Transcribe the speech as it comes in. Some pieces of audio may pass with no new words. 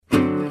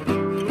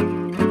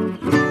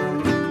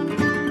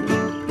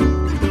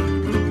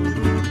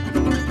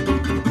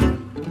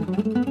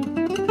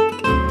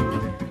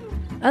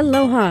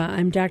Aloha,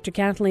 I'm Dr.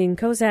 Kathleen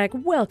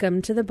Kozak.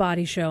 Welcome to The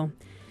Body Show.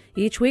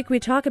 Each week we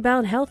talk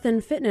about health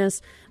and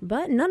fitness,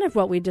 but none of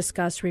what we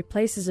discuss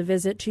replaces a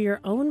visit to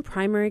your own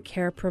primary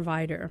care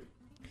provider.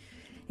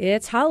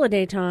 It's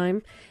holiday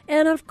time,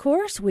 and of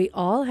course we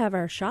all have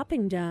our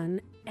shopping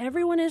done.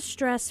 Everyone is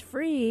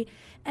stress-free,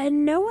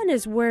 and no one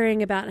is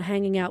worrying about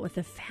hanging out with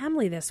the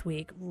family this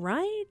week,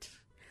 right?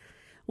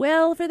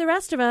 Well, for the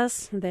rest of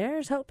us,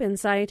 there's hope in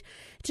sight.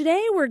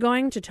 Today, we're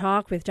going to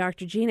talk with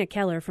Dr. Gina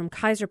Keller from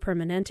Kaiser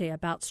Permanente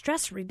about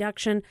stress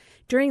reduction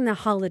during the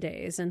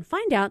holidays and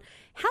find out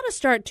how to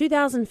start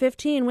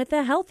 2015 with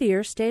a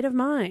healthier state of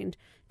mind.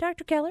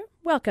 Dr. Keller,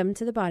 welcome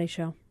to The Body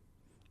Show.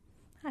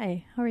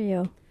 Hi, how are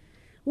you?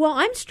 Well,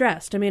 I'm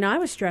stressed. I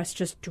was stressed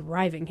just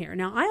driving here.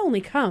 Now, I only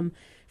come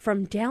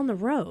from down the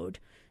road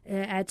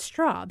at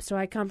Straub, so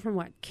I come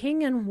from,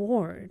 King and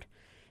Ward.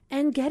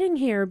 And getting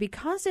here,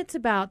 because it's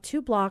about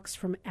 2 blocks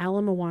from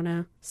Ala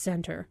Moana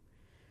Center,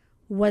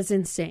 was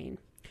insane.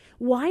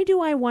 Why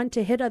do I want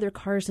to hit other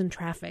cars in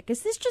traffic?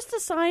 Is this just a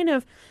sign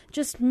of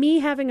just me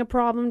having a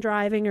problem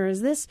driving, or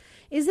is this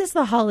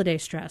the holiday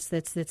stress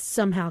that's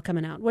somehow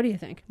coming out? What do you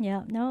think?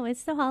 Yeah, no,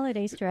 it's the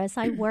holiday stress.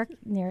 I work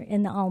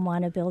in the Ala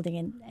Moana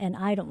building, and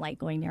I don't like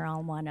going near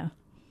Ala Moana.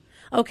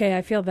 Okay,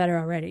 I feel better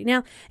already.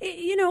 Now,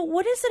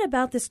 what is it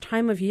about this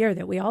time of year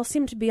that we all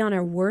seem to be on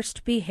our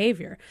worst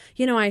behavior?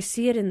 I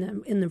see it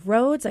in the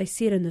roads. I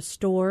see it in the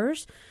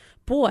stores.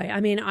 Boy,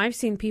 I've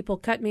seen people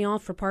cut me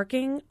off for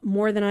parking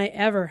more than I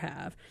ever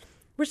have.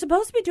 We're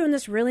supposed to be doing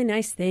this really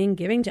nice thing,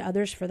 giving to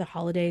others for the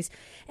holidays,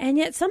 and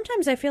yet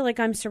sometimes I feel like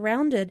I'm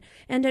surrounded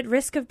and at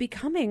risk of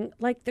becoming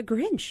like the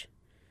Grinch.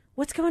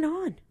 What's going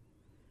on?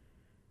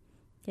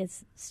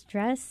 It's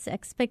stress,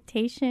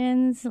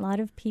 expectations. A lot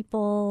of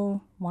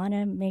people want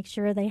to make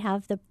sure they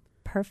have the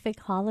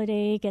perfect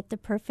holiday, get the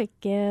perfect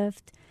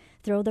gift,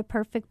 throw the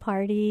perfect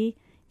party.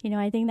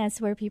 I think that's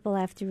where people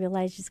have to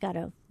realize you just got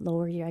to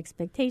lower your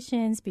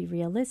expectations, be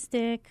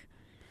realistic,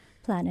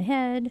 plan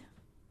ahead.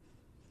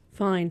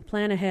 Fine,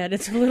 plan ahead.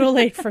 It's a little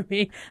late for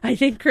me. I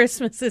think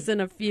Christmas is in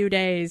a few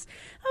days.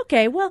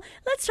 Okay, well,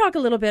 let's talk a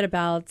little bit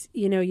about,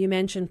 you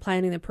mentioned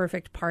planning the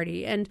perfect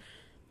party. And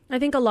I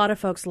think a lot of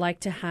folks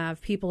like to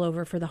have people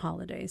over for the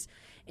holidays.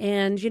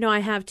 And, I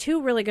have 2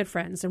 really good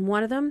friends, and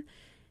one of them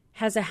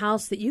has a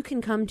house that you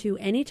can come to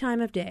any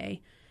time of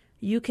day.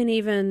 You can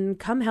even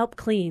come help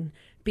clean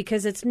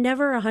because it's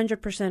never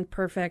 100%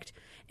 perfect,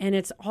 and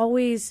it's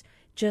always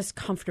just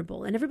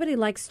comfortable. And everybody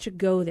likes to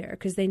go there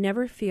because they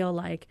never feel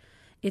like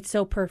it's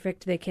so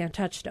perfect they can't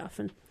touch stuff.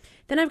 And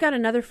then I've got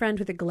another friend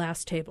with a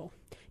glass table.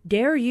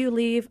 Dare you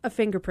leave a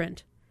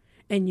fingerprint,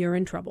 and you're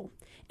in trouble.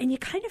 And you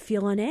kind of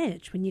feel on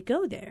edge when you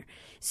go there.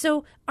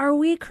 So are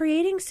we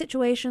creating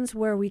situations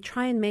where we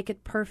try and make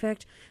it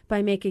perfect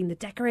by making the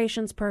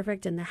decorations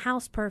perfect and the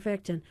house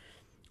perfect and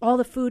all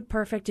the food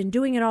perfect and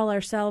doing it all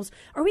ourselves?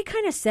 Are we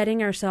kind of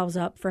setting ourselves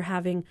up for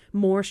having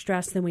more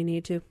stress than we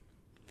need to?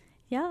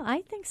 Yeah,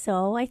 I think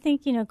so. I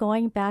think,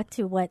 going back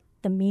to what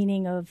the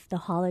meaning of the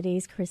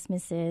holidays,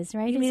 Christmas is,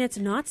 right? You mean it's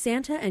not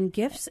Santa and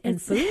gifts and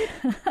food?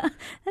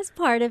 That's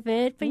part of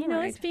it. But,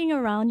 right. It's being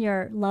around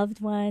your loved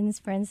ones,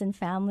 friends and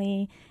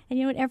family.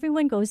 And,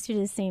 everyone goes through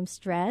the same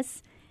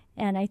stress.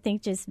 And I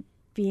think just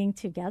being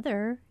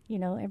together,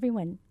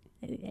 everyone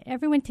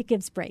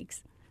gives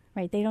breaks,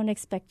 right? They don't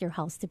expect your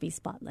house to be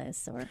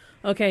spotless.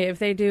 Okay, if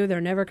they do, they're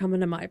never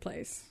coming to my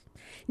place.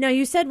 Now,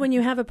 you said when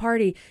you have a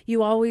party,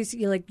 you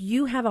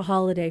have a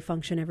holiday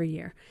function every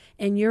year,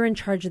 and you're in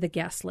charge of the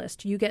guest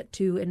list. You get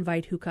to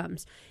invite who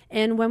comes.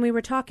 And when we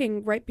were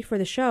talking right before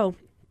the show,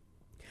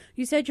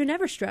 you said you're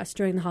never stressed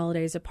during the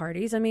holidays at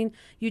parties.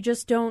 You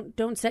just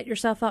don't set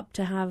yourself up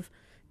to have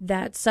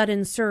that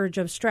sudden surge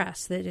of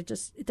stress, that it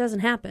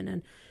doesn't happen.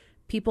 And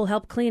people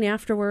help clean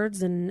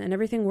afterwards, and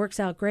everything works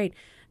out great.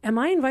 Am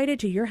I invited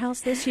to your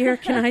house this year?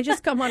 Can I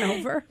just come on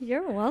over?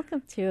 You're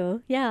welcome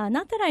to. Yeah,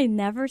 not that I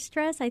never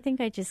stress. I think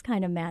I just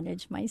kind of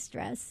manage my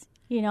stress.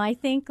 I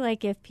think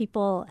if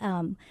people,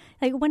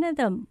 one of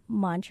the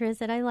mantras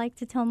that I like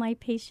to tell my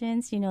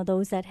patients,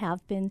 those that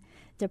have been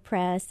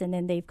depressed and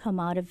then they've come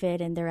out of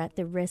it and they're at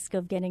the risk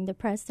of getting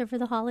depressed over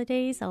the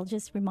holidays, I'll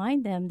just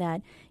remind them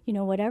that,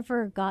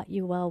 whatever got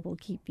you well will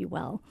keep you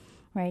well,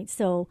 right?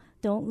 So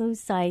don't lose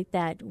sight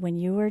that when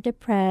you were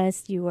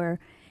depressed, you were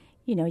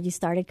you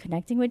started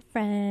connecting with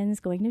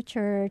friends, going to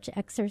church,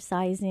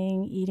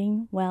 exercising,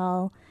 eating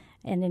well.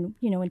 And then,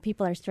 when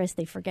people are stressed,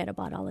 they forget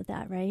about all of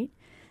that, right?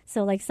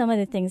 So some of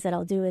the things that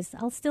I'll do is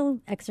I'll still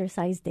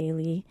exercise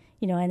daily,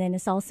 and then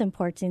it's also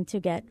important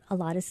to get a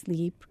lot of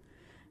sleep,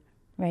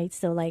 right?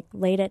 So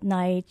late at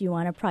night, you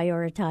want to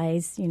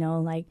prioritize,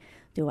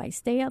 do I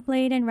stay up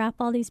late and wrap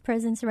all these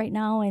presents right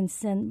now and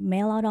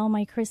mail out all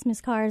my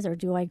Christmas cards, or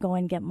do I go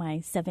and get my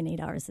 7-8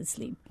 hours of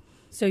sleep?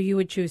 So you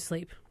would choose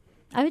sleep?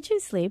 I would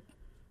choose sleep.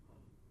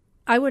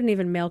 I wouldn't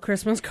even mail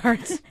Christmas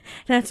cards.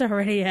 That's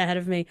already ahead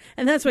of me.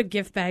 And that's what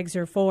gift bags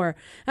are for.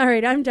 All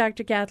right, I'm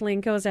Dr.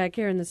 Kathleen Kozak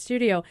here in the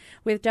studio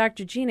with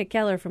Dr. Gina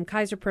Keller from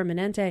Kaiser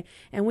Permanente,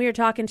 and we are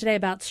talking today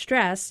about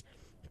stress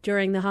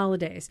during the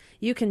holidays.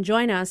 You can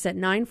join us at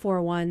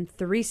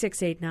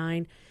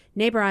 941-3689.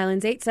 Neighbor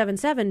Islands,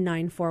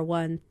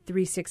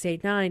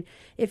 877-941-3689.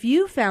 If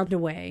you found a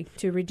way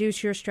to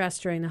reduce your stress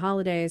during the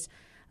holidays,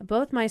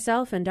 both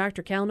myself and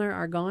Dr. Kellner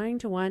are going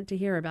to want to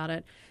hear about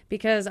it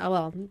because,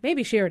 well,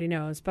 maybe she already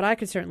knows, but I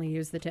could certainly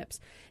use the tips.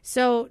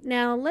 So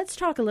now let's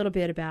talk a little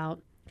bit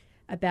about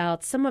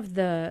some of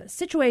the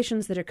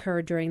situations that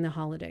occur during the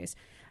holidays.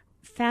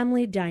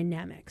 Family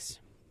dynamics.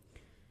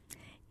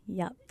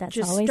 Yep, that's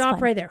just always stop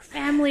fun. right there.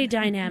 Family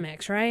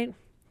dynamics, right?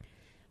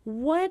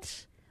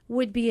 What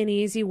would be an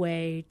easy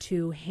way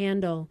to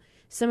handle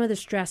some of the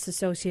stress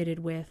associated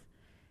with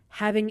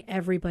having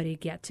everybody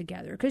get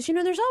together? Because,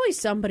 there's always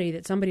somebody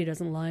that somebody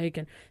doesn't like,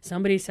 and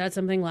somebody said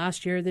something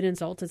last year that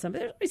insulted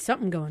somebody. There's always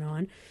something going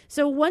on.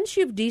 So once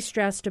you've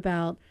de-stressed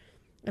about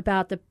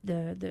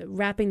the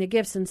wrapping the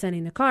gifts and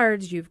sending the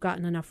cards, you've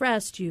gotten enough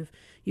rest, you've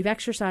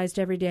exercised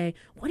every day,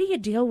 how do you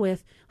deal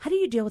with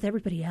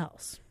everybody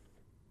else?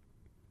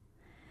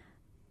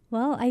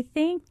 Well, I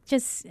think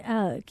just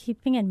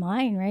keeping in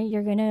mind, right,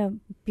 you're going to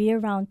be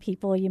around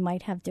people. You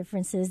might have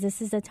differences.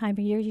 This is the time of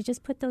year you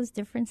just put those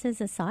differences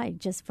aside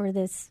just for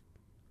this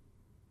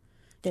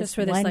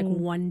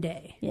one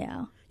day.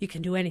 Yeah. You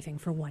can do anything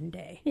for one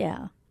day.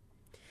 Yeah.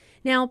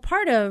 Now,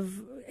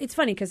 it's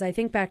funny because I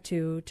think back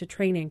to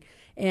training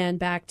and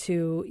back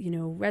to,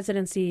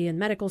 residency and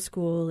medical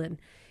school.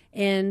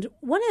 And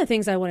one of the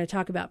things I want to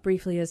talk about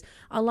briefly is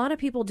a lot of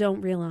people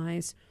don't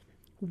realize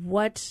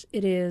what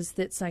it is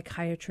that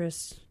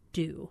psychiatrists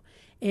do.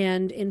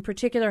 And in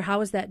particular,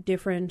 how is that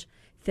different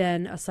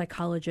than a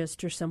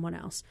psychologist or someone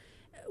else?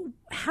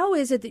 What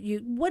is it that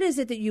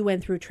you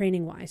went through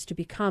training-wise to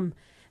become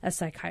a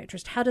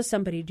psychiatrist? How does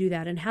somebody do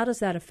that? And how does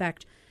that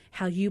affect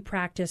how you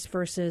practice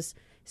versus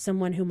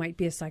someone who might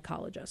be a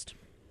psychologist?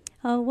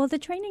 Well, the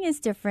training is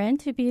different.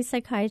 To be a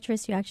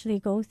psychiatrist, you actually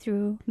go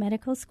through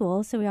medical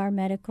school. So we are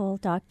medical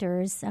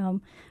doctors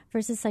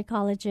versus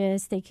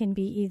psychologists. They can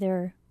be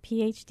either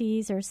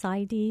PhDs or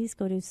PsyDs,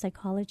 go to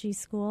psychology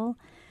school.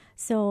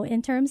 So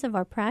in terms of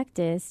our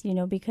practice,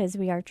 because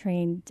we are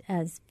trained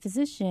as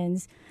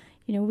physicians,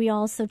 we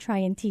also try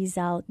and tease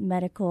out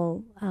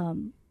medical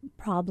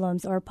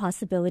problems or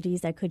possibilities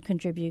that could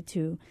contribute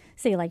to,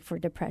 say, like for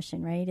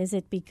depression, right? Is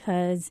it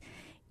because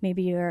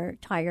maybe you're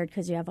tired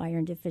because you have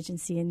iron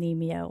deficiency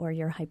anemia or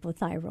you're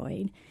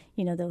hypothyroid,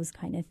 those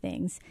kind of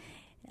things.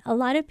 A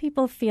lot of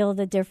people feel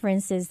the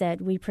difference is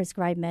that we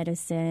prescribe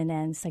medicine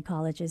and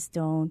psychologists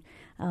don't.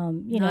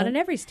 Not in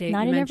every state.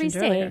 Not in every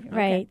state, okay.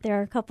 Right. There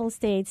are a couple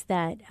states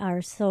that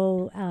are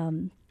so,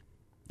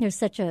 there's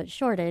such a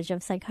shortage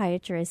of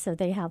psychiatrists, so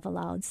they have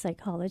allowed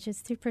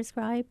psychologists to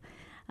prescribe.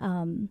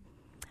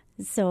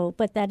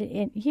 But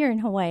here in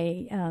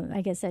Hawaii,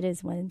 I guess that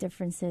is one of the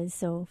differences.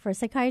 So for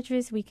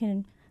psychiatrists, we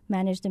can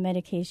manage the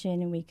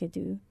medication and we could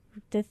do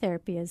the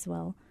therapy as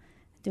well.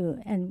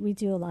 And we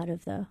do a lot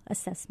of the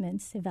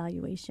assessments,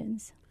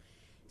 evaluations.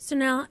 So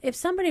now, if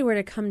somebody were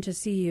to come to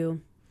see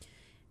you,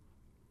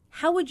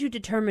 how would you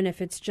determine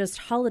if it's just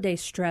holiday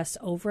stress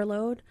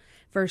overload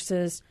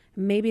versus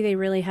maybe they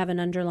really have an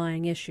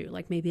underlying issue,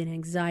 like maybe an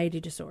anxiety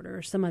disorder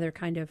or some other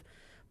kind of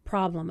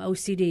problem,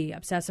 OCD,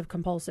 obsessive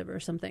compulsive or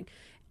something?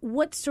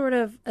 What sort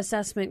of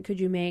assessment could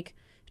you make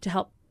to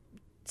help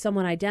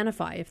someone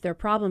identify if their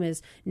problem is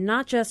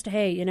not just,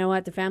 hey, you know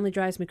what, the family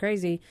drives me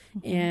crazy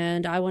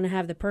and I want to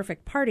have the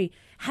perfect party?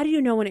 How do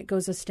you know when it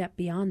goes a step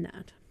beyond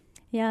that?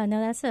 Yeah, no,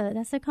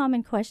 that's a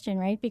common question,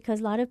 right?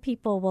 Because a lot of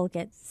people will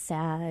get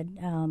sad,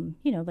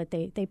 but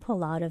they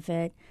pull out of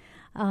it.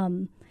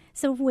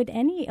 So with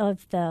any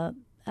of the,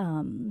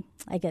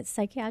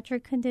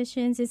 psychiatric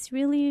conditions, it's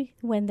really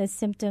when the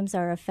symptoms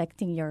are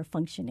affecting your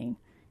functioning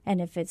and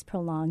if it's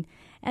prolonged.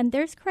 And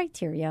there's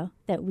criteria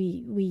that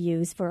we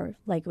use for,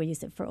 like we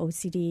use it for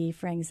OCD,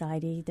 for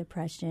anxiety,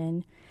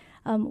 depression.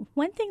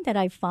 One thing that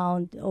I've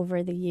found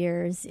over the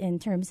years in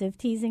terms of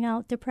teasing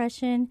out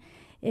depression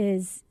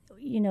is,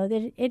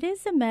 that it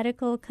is a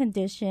medical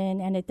condition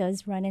and it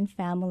does run in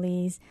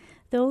families.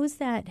 Those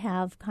that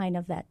have kind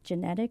of that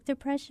genetic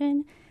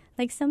depression,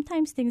 like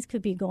sometimes things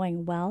could be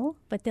going well,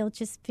 but they'll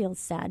just feel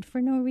sad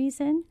for no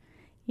reason.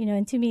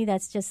 And to me,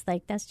 that's just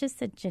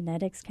the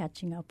genetics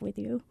catching up with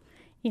you.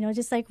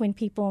 Just like when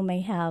people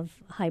may have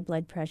high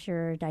blood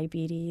pressure,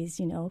 diabetes,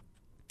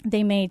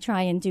 they may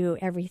try and do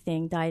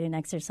everything, diet and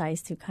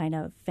exercise, to kind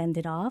of fend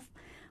it off.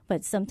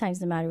 But sometimes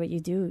no matter what you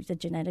do, the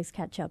genetics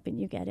catch up and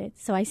you get it.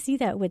 So I see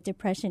that with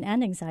depression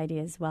and anxiety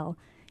as well.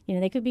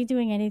 They could be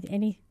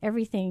doing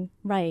everything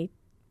right,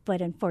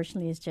 but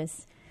unfortunately it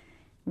just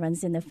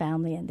runs in the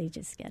family and they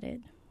just get it.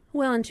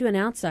 Well, and to an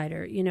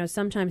outsider,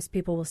 sometimes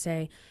people will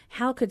say,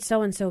 how could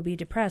so-and-so be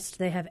depressed?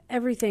 They have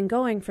everything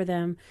going for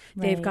them.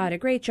 Right. They've got a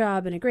great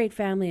job and a great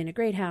family and a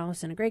great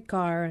house and a great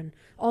car and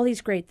all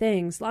these great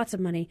things, lots of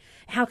money.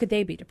 How could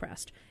they be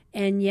depressed?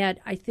 And yet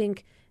I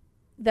think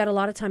that a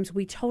lot of times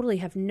we totally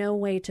have no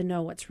way to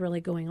know what's really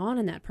going on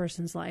in that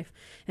person's life.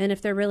 And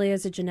if there really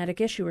is a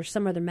genetic issue or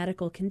some other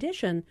medical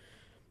condition,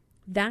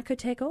 that could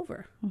take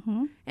over.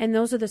 Mm-hmm. And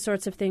those are the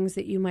sorts of things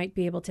that you might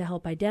be able to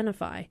help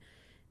identify.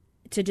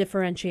 to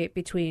differentiate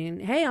between,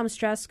 hey, I'm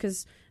stressed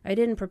because I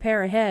didn't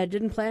prepare ahead,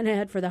 didn't plan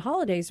ahead for the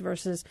holidays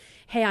versus,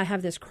 hey, I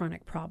have this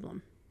chronic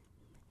problem.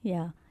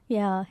 Yeah.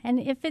 Yeah. And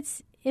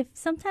if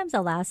sometimes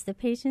I'll ask the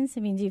patients,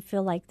 I mean, do you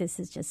feel like this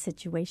is just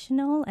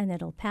situational and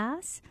it'll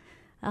pass?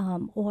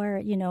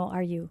 Or,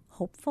 are you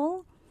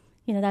hopeful?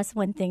 That's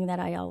one thing that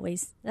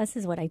this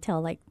is what I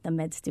tell like the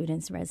med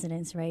students,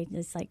 residents, right?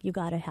 It's like, you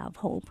got to have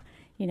hope.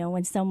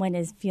 When someone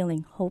is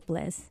feeling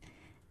hopeless,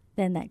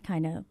 then that's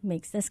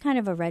kind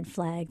of a red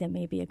flag that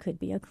maybe it could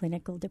be a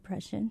clinical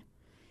depression.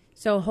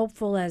 So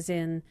hopeful as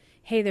in,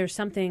 hey, there's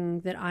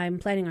something that I'm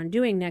planning on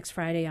doing next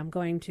Friday. I'm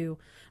going to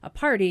a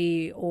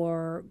party,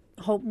 or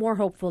more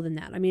hopeful than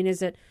that. I mean,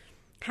 is it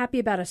happy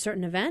about a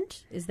certain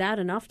event? Is that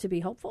enough to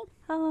be hopeful?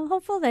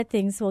 Hopeful that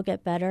things will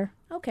get better.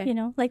 Okay.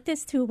 Like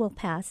this too will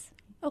pass.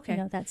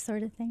 Okay. That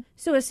sort of thing.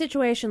 So a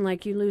situation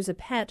like you lose a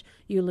pet,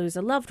 you lose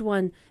a loved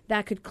one,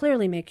 that could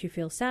clearly make you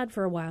feel sad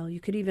for a while. You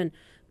could even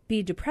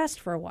be depressed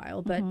for a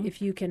while. But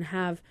if you can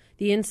have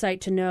the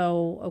insight to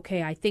know,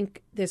 okay, I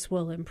think this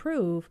will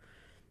improve,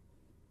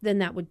 then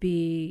that would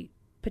be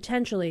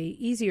potentially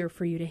easier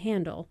for you to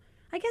handle.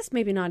 I guess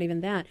maybe not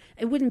even that.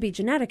 It wouldn't be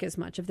genetic as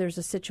much if there's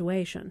a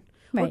situation.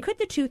 Right. Or could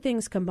the two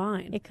things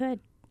combine? It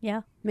could,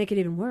 yeah. Make it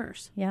even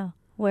worse. Yeah.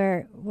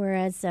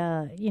 Whereas,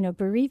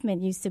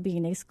 bereavement used to be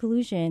an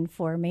exclusion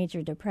for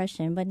major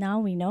depression, but now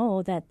we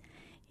know that,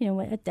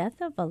 a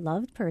death of a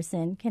loved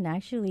person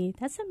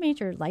that's a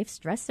major life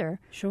stressor.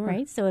 Sure.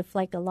 Right? So if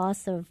like a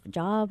loss of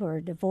job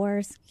or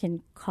divorce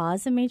can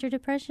cause a major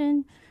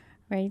depression,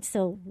 right?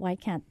 So why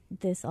can't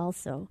this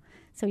also?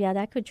 So yeah,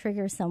 that could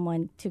trigger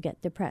someone to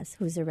get depressed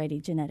who's already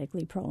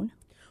genetically prone.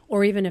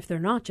 Or even if they're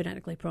not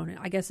genetically prone,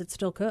 I guess it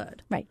still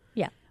could. Right,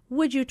 yeah.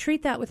 Would you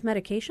treat that with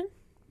medication?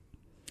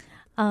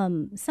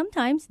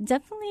 Sometimes,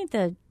 definitely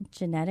the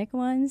genetic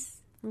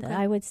ones,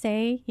 I would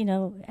say,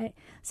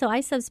 so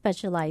I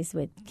subspecialize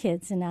with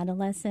kids and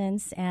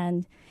adolescents,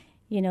 and,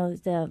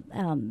 the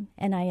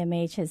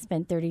NIMH has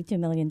spent $32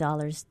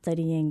 million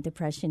studying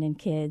depression in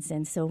kids,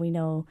 and so we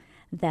know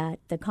that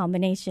the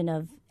combination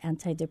of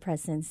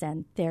antidepressants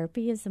and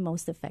therapy is the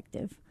most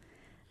effective.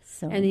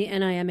 So, and the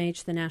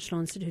NIMH, the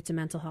National Institutes of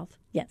Mental Health?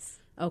 Yes.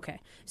 Okay.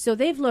 So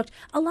they've looked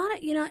a lot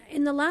of,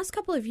 in the last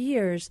couple of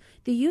years,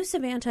 the use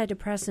of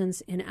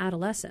antidepressants in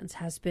adolescents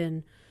has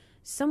been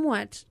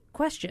somewhat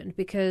questioned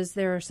because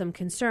there are some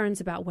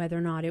concerns about whether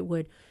or not it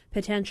would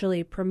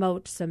potentially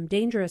promote some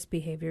dangerous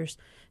behaviors,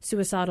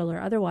 suicidal or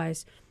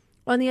otherwise.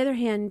 On the other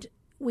hand,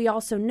 we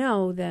also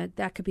know that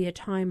that could be a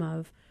time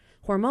of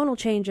hormonal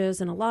changes,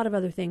 and a lot of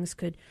other things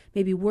could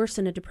maybe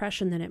worsen a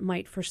depression than it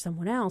might for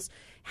someone else.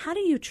 How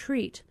do you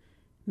treat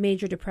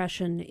major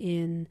depression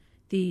in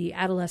the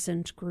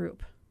adolescent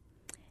group,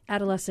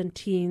 adolescent,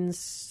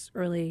 teens,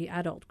 early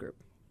adult group?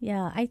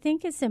 Yeah, I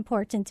think it's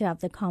important to have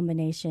the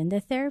combination.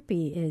 The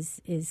therapy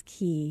is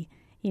key,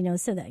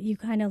 so that you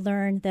kind of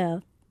learn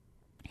the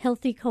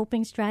healthy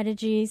coping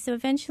strategies. So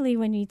eventually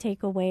when you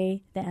take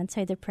away the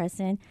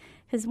antidepressant,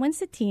 because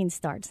once a teen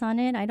starts on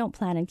it, I don't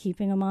plan on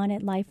keeping them on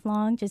it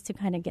lifelong, just to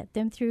kind of get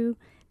them through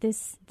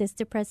this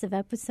depressive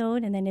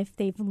episode. And then if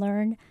they've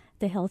learned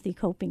the healthy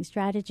coping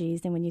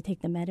strategies, then when you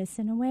take the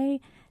medicine away,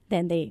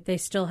 then they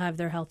still have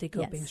their healthy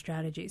coping yes.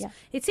 strategies. Yeah.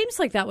 It seems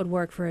like that would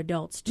work for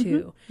adults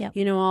too. Mm-hmm.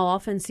 Yep. I'll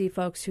often see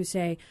folks who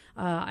say,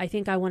 I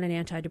think I want an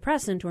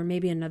antidepressant, or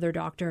maybe another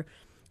doctor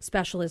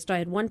specialist. I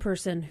had one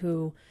person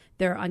who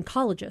their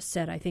oncologist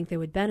said, I think they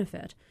would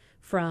benefit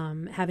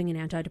from having an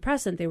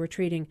antidepressant. They were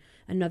treating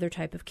another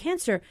type of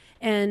cancer.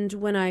 And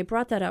when I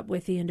brought that up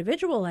with the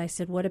individual, I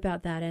said, what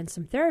about that and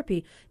some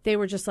therapy? They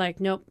were just like,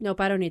 nope,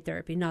 I don't need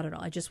therapy. Not at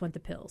all. I just want the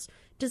pills.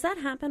 Does that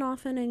happen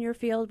often in your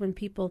field when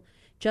people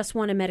just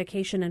want a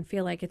medication and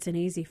feel like it's an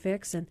easy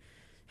fix? And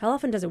how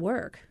often does it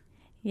work?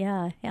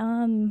 Yeah.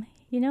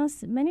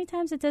 Many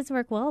times it does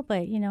work well,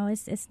 but,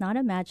 it's not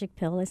a magic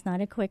pill. It's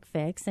not a quick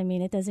fix. I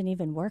mean, it doesn't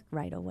even work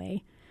right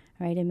away,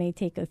 right? It may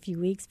take a few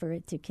weeks for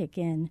it to kick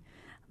in.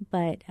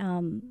 But,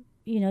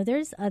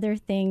 there's other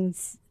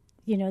things,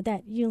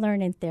 that you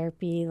learn in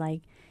therapy,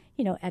 like,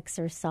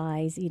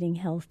 exercise, eating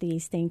healthy,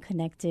 staying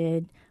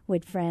connected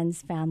with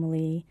friends,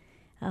 family.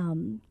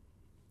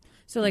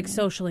 So like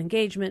social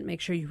engagement, make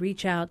sure you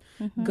reach out,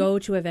 Mm-hmm. go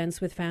to events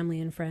with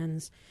family and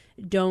friends.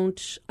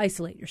 Don't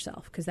isolate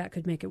yourself, because that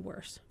could make it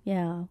worse.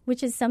 Yeah,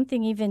 which is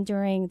something even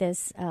during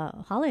this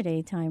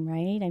holiday time,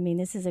 right? I mean,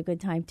 this is a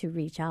good time to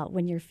reach out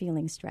when you're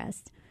feeling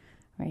stressed.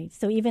 Right.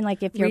 So even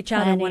like if you're reach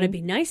out and want to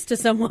be nice to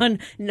someone,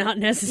 not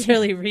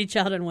necessarily reach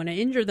out and want to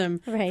injure them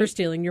for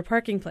stealing your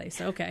parking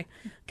place. Okay.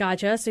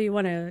 Gotcha. So you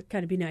want to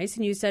kind of be nice.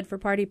 And you said for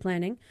party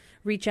planning,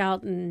 reach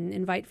out and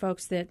invite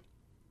folks that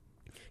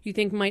you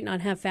think might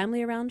not have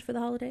family around for the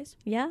holidays?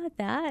 Yeah,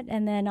 that.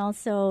 And then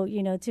also,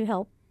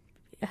 to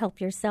help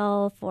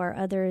yourself or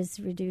others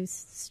reduce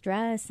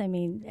stress. I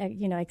mean,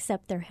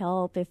 accept their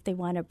help if they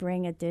want to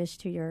bring a dish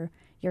to your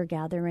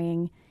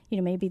gathering.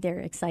 Maybe they're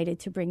excited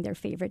to bring their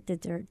favorite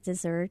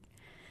dessert.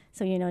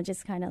 So,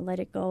 just kind of let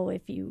it go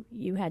if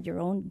you had your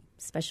own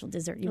special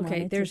dessert you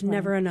wanted to there's plan.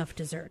 never enough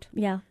dessert.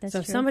 Yeah, that's true.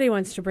 So if somebody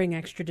wants to bring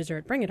extra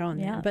dessert, bring it on.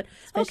 Yeah, then. But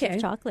especially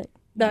chocolate.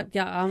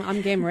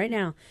 I'm game right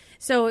now.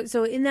 So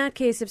in that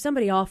case, if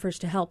somebody offers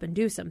to help and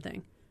do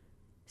something,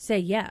 say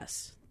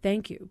yes,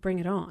 thank you, bring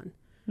it on.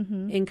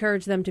 Mm-hmm.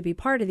 Encourage them to be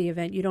part of the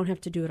event. You don't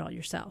have to do it all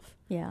yourself.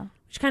 Yeah.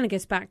 Which kind of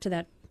gets back to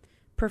that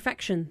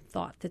perfection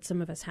thought that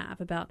some of us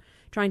have about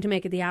trying to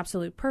make it the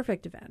absolute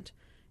perfect event.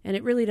 And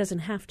it really doesn't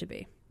have to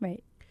be.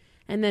 Right.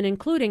 And then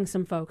including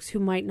some folks who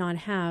might not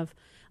have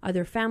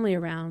other family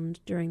around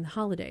during the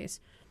holidays.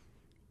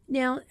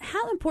 Now,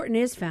 how important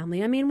is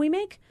family? I mean,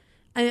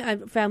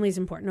 family is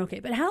important, okay,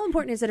 but how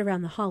important is it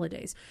around the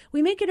holidays?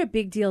 We make it a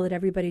big deal that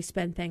everybody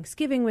spend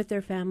Thanksgiving with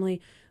their family,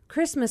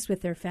 Christmas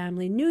with their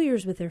family, New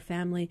Year's with their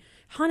family,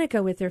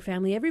 Hanukkah with their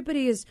family.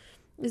 Everybody is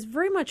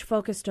very much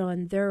focused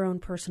on their own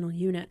personal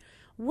unit.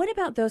 What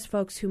about those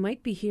folks who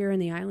might be here in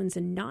the islands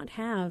and not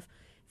have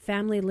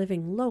family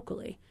living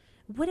locally?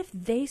 What if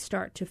they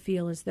start to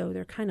feel as though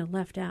they're kind of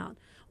left out?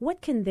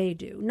 What can they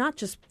do? Not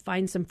just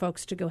find some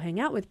folks to go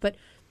hang out with, but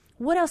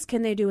what else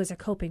can they do as a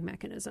coping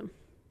mechanism?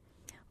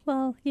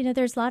 Well,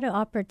 there's a lot of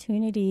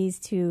opportunities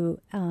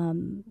to,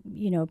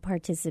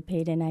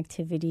 participate in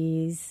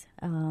activities.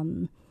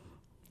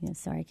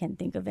 Sorry, I can't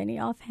think of any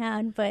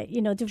offhand, but,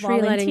 to volunteer.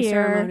 Tree lighting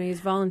ceremonies,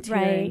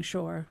 volunteering, right.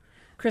 Sure.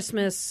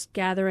 Christmas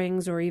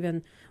gatherings or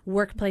even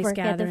workplace Work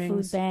gatherings. At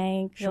the food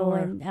bank, sure.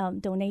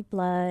 And donate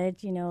blood,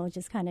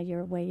 just kind of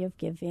your way of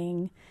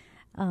giving.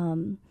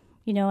 And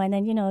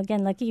then,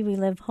 again, lucky we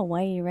live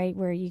Hawaii, right,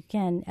 where you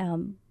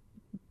can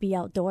be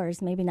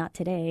outdoors, maybe not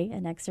today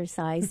and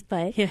exercise,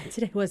 but yeah,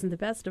 today wasn't the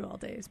best of all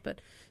days,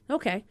 but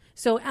okay.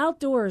 So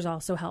outdoors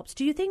also helps.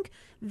 Do you think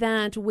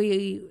that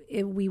we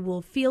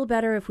will feel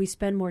better if we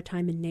spend more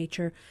time in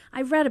nature?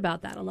 I've read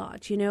about that a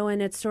lot,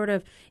 and it's sort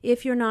of,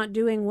 if you're not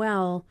doing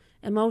well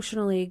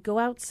emotionally, go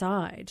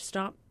outside,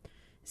 stop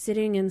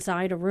sitting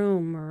inside a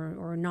room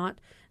or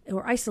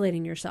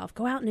isolating yourself.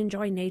 Go out and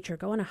enjoy nature,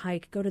 go on a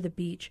hike, go to the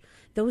beach.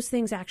 Those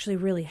things actually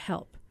really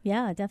help.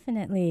 Yeah,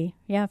 definitely.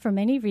 Yeah, for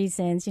many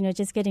reasons,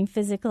 just getting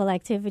physical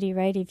activity,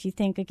 right? If you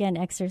think, again,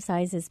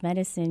 exercise is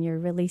medicine, you're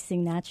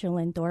releasing natural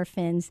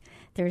endorphins.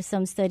 There are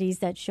some studies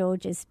that show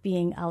just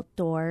being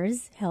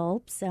outdoors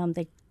helps.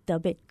 They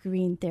dub it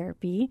green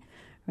therapy,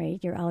 right?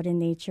 You're out in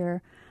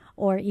nature,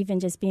 or even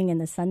just being in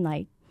the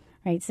sunlight,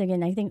 right? So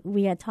again, I think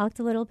we had talked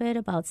a little bit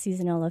about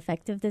seasonal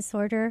affective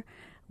disorder,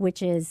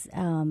 which is,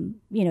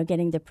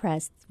 getting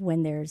depressed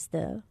when there's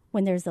a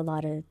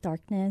lot of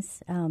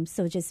darkness.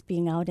 So just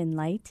being out in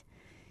light.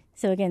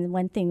 So again,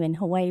 one thing in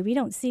Hawaii, we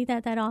don't see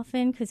that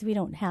often because we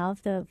don't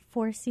have the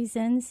 4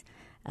 seasons.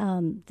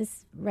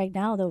 This right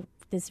now,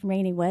 this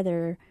rainy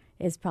weather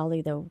is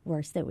probably the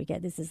worst that we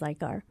get. This is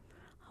like our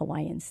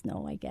Hawaiian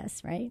snow, I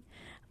guess, right?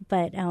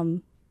 But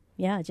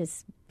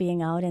just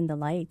being out in the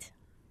light.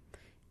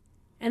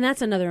 And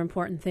that's another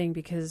important thing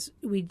because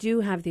we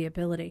do have the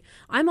ability.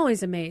 I'm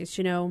always amazed,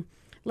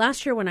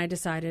 last year when I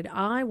decided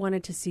I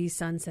wanted to see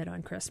sunset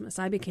on Christmas,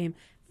 I became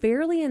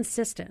fairly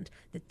insistent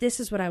that this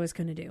is what I was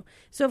going to do.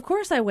 So, of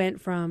course, I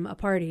went from a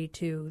party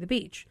to the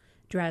beach,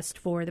 dressed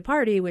for the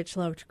party, which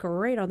looked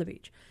great on the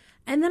beach.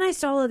 And then I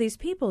saw all of these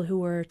people who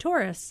were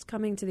tourists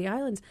coming to the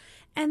islands,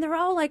 and they're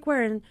all like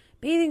wearing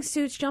bathing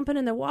suits, jumping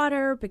in the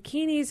water,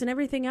 bikinis and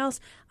everything else.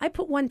 I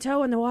put one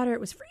toe in the water. It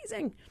was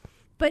freezing.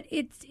 But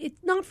it's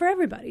not for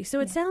everybody. So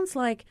it sounds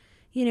like,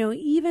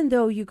 even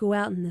though you go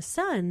out in the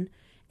sun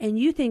and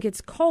you think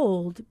it's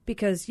cold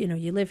because,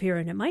 you live here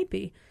and it might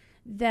be,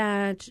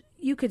 that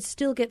you could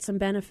still get some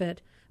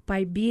benefit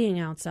by being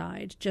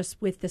outside just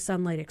with the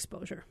sunlight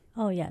exposure.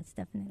 Oh, yes,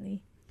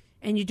 definitely.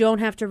 And you don't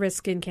have to risk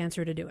skin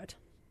cancer to do it.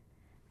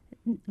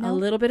 No, a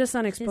little bit of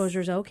sun exposure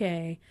is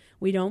okay.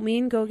 We don't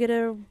mean go get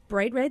a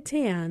bright red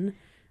tan.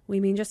 We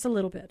mean just a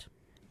little bit.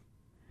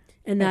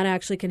 And that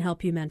actually can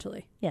help you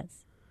mentally.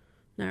 Yes.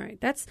 All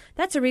right. That's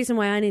a reason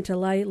why I need to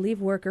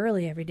leave work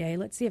early every day.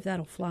 Let's see if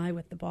that'll fly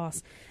with the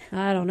boss.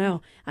 I don't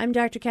know. I'm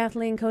Dr.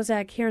 Kathleen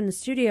Kozak here in the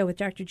studio with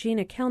Dr.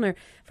 Gina Kellner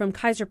from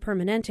Kaiser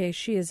Permanente.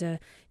 She is a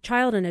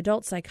child and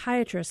adult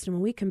psychiatrist. And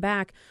when we come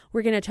back,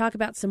 we're going to talk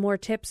about some more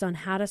tips on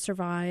how to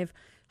survive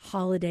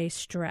holiday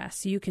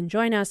stress. You can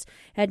join us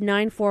at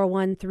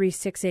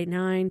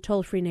 941-3689,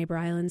 toll-free Neighbor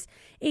Islands,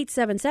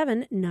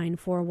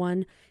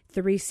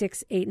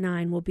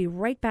 877-941-3689. We'll be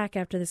right back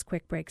after this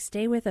quick break.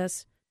 Stay with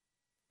us.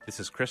 This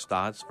is Chris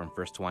Dodds from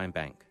First Hawaiian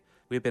Bank.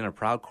 We've been a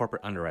proud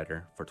corporate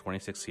underwriter for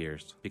 26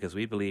 years because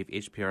we believe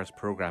HPR's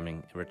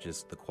programming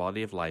enriches the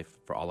quality of life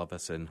for all of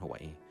us in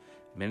Hawaii.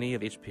 Many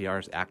of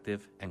HPR's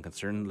active and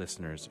concerned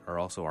listeners are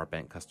also our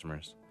bank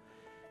customers.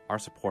 Our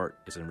support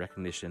is in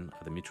recognition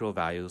of the mutual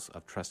values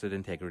of trusted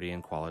integrity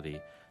and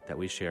quality that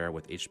we share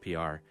with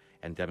HPR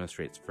and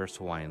demonstrates First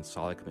Hawaiian's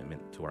solid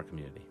commitment to our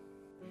community.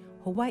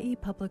 Hawaii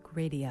Public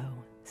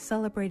Radio,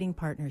 celebrating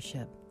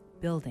partnership,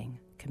 building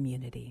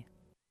community.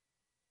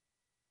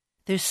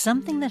 There's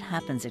something that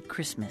happens at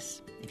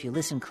Christmas. If you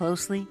listen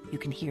closely, you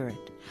can hear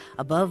it.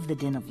 Above the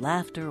din of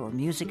laughter or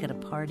music at a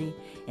party,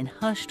 in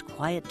hushed,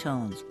 quiet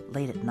tones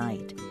late at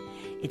night.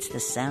 It's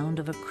the sound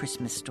of a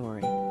Christmas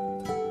story.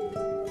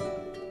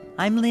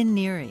 I'm Lynn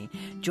Neary.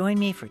 Join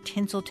me for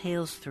Tinsel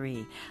Tales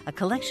 3, a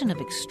collection of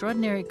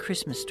extraordinary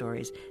Christmas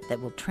stories that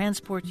will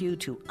transport you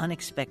to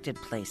unexpected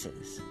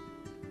places.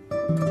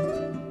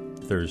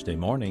 Thursday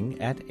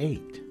morning at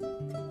 8.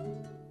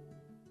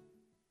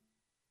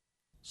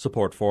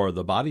 Support for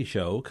The Body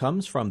Show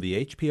comes from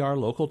the HPR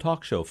Local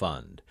Talk Show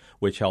Fund,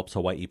 which helps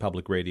Hawaii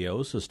Public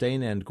Radio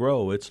sustain and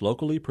grow its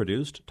locally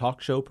produced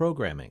talk show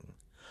programming.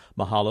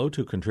 Mahalo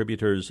to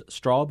contributors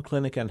Straub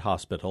Clinic and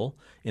Hospital,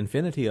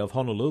 Infinity of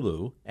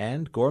Honolulu,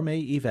 and Gourmet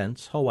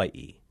Events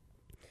Hawaii.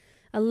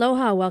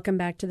 Aloha, welcome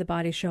back to The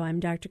Body Show. I'm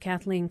Dr.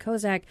 Kathleen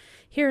Kozak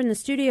here in the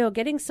studio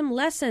getting some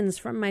lessons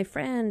from my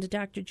friend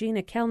Dr.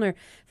 Gina Kellner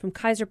from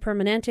Kaiser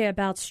Permanente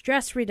about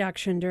stress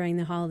reduction during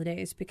the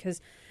holidays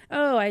because,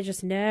 I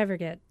just never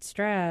get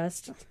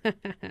stressed.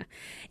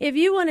 If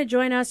you want to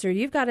join us or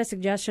you've got a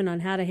suggestion on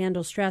how to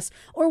handle stress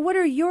or what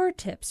are your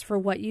tips for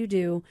what you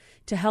do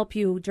to help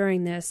you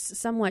during this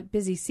somewhat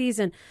busy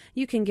season,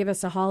 you can give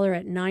us a holler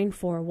at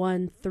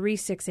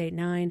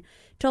 941-3689.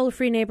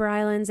 Toll-free Neighbor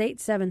Islands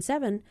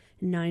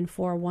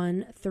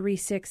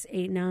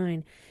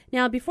 877-941-3689.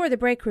 Now, before the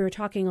break, we were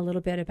talking a little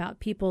bit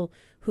about people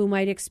who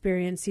might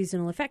experience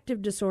seasonal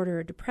affective disorder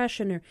or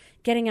depression or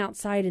getting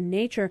outside in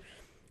nature.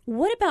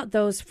 What about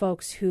those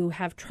folks who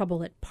have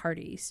trouble at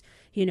parties,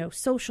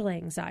 social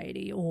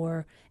anxiety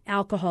or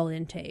alcohol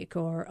intake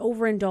or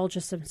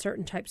overindulgence in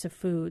certain types of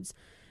foods?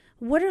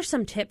 What are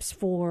some tips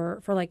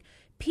for like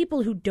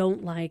people who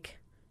don't like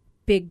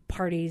big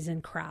parties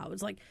and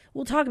crowds? Like,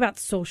 we'll talk about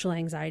social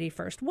anxiety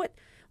first. What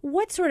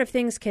sort of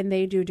things can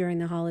they do during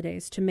the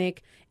holidays to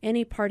make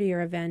any party or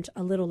event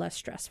a little less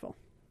stressful?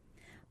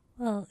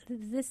 Well,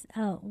 this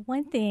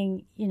one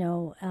thing,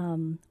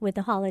 with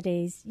the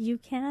holidays, you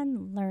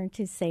can learn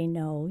to say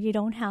no. You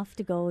don't have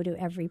to go to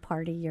every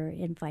party you're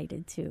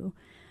invited to,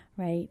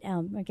 right?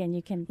 Again,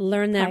 you can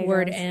learn that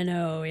word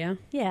N-O, yeah?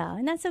 Yeah,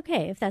 and that's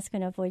okay if that's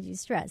going to avoid you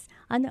stress.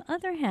 On the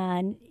other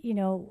hand,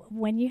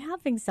 when you have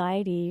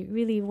anxiety,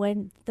 really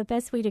the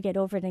best way to get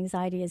over the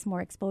anxiety is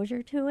more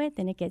exposure to it,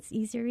 then it gets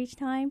easier each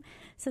time.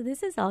 So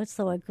this is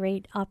also a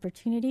great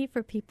opportunity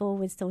for people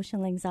with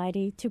social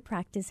anxiety to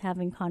practice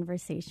having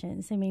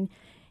conversations. I mean,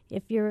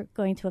 if you're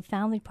going to a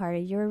family party,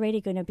 you're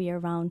already going to be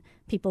around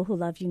people who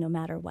love you no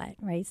matter what,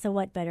 right? So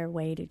what better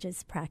way to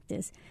just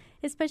practice,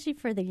 especially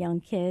for the young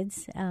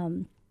kids,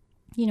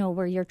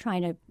 where you're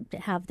trying to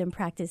have them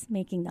practice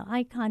making the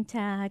eye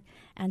contact,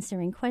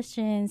 answering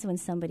questions when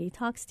somebody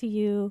talks to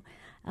you,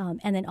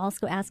 and then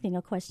also asking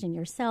a question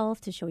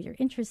yourself to show you're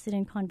interested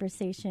in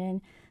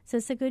conversation. So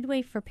it's a good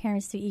way for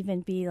parents to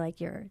even be like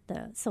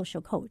the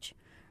social coach,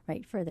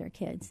 right, for their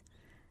kids.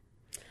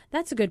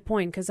 That's a good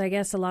point, because I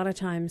guess a lot of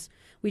times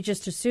we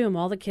just assume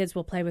all the kids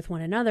will play with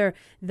one another,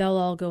 they'll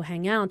all go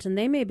hang out, and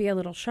they may be a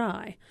little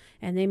shy,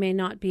 and they may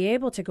not be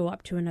able to go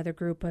up to another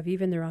group of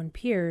even their own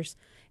peers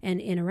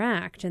and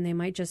interact, and they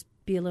might just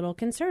be a little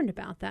concerned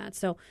about that.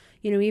 So,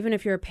 even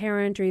if you're a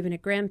parent or even a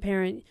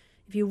grandparent,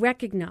 if you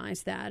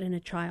recognize that in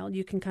a child,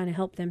 you can kind of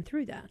help them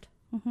through that.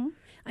 Mm-hmm.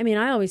 I mean,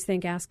 I always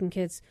think asking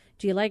kids,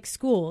 do you like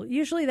school?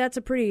 Usually that's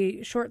a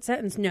pretty short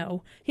sentence,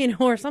 no,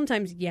 or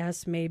sometimes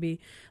yes, maybe.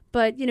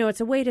 But, it's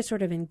a way to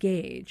sort of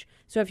engage.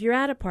 So if you're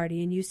at a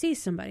party and you see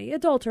somebody,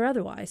 adult or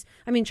otherwise,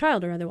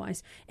 child or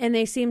otherwise, and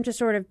they seem to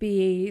sort of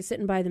be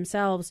sitting by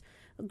themselves,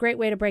 a great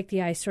way to break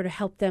the ice, sort of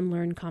help them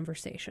learn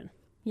conversation.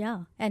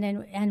 Yeah, and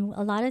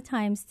a lot of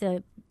times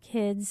the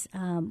kids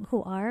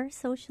who are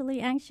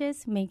socially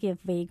anxious may give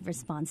vague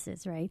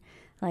responses, right?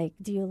 Like,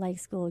 do you like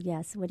school?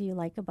 Yes. What do you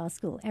like about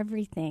school?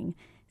 Everything.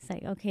 It's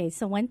like, okay,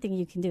 so one thing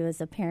you can do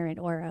as a parent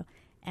or a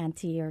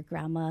auntie or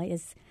grandma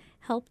is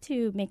help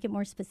to make it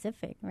more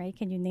specific, right?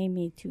 Can you name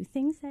me 2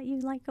 things that you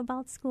like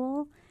about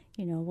school?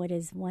 What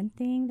is one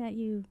thing that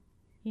you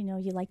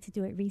like to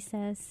do at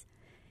recess?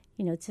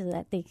 So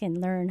that they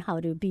can learn how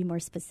to be more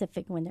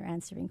specific when they're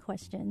answering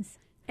questions.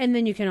 And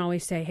then you can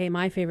always say, hey,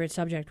 my favorite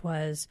subject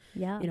was,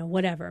 yeah,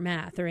 whatever,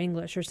 math or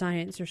English or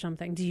science or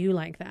something. Do you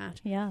like that?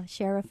 Yeah,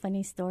 share a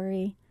funny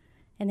story.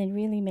 And then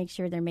really make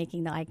sure they're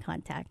making the eye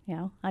contact.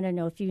 I don't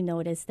know if you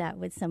noticed that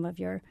with some of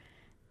your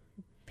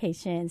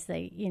patients.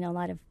 A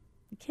lot of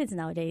kids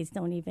nowadays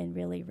don't even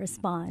really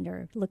respond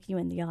or look you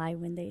in the eye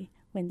when they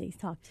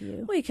talk to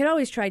you. Well, you could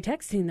always try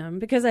texting them,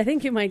 because I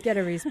think you might get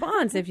a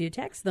response if you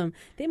text them.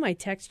 They might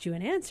text you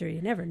an answer.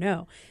 You never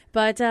know.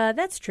 But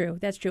that's true.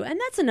 That's true. And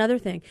that's another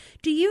thing.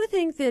 Do you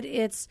think that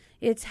it's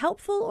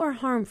helpful or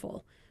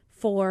harmful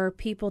for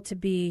people,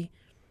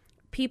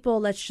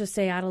 let's just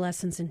say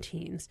adolescents and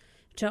teens,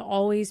 to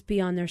always be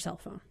on their cell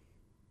phone,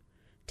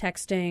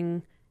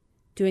 texting,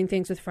 doing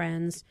things with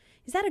friends?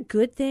 Is that a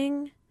good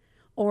thing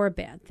or a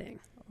bad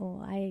thing?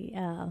 Oh,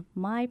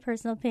 my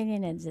personal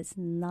opinion is it's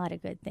not a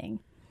good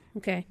thing.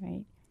 Okay.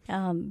 Right.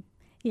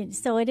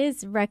 So it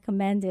is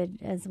recommended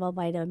as well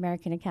by the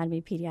American Academy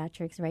of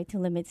Pediatrics, right, to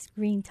limit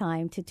screen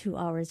time to 2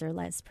 hours or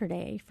less per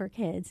day for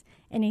kids.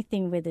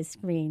 Anything with a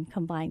screen,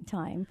 combined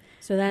time.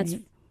 So that's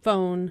right?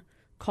 Phone,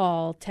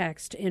 call,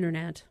 text,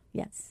 internet.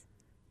 Yes.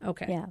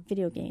 Okay. Yeah,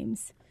 video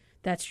games.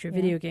 That's true.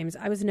 Video games.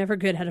 I was never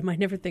good at them. I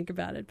never think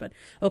about it. But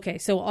okay,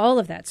 so all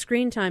of that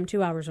screen time,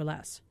 2 hours or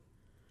less.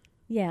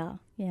 Yeah.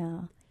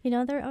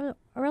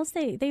 Or else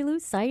they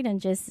lose sight on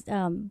just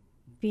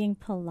being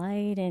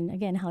polite and,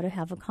 again, how to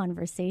have a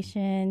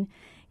conversation.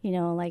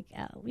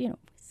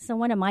 So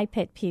one of my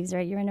pet peeves,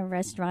 right? You're in a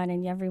restaurant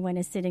and everyone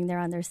is sitting there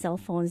on their cell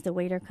phones. The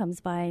waiter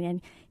comes by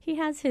and he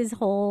has his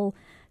whole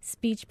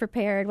speech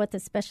prepared, what the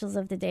specials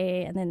of the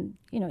day, and then,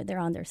 they're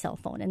on their cell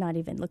phone and not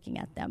even looking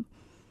at them.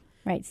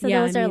 Right. So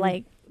those are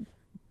like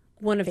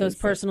one of those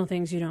personal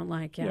things you don't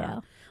like. Yeah.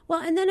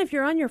 Well, and then if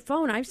you're on your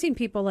phone, I've seen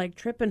people like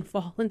trip and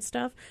fall and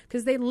stuff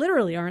because they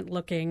literally aren't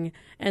looking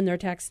and they're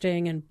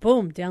texting and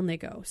boom, down they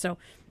go. So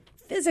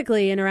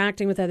physically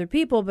interacting with other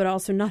people, but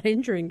also not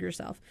injuring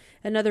yourself.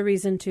 Another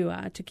reason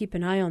to keep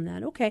an eye on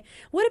that. Okay.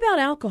 What about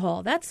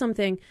alcohol? That's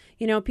something,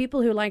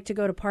 people who like to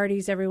go to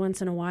parties every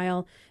once in a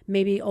while,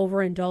 maybe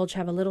overindulge,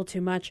 have a little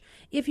too much.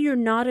 If you're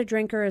not a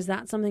drinker, is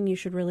that something you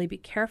should really be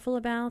careful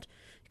about?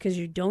 Because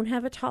you don't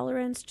have a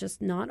tolerance,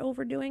 just not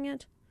overdoing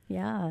it?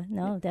 Yeah,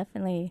 no,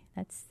 definitely.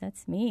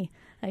 That's me.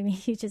 I mean,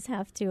 you just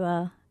have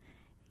to,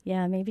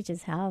 maybe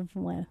just have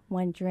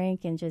one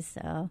drink and just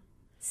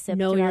sip.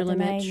 Know your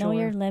limits. Know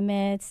your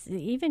limits.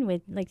 Even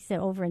with, like you said,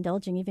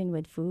 overindulging, even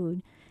with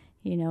food,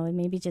 and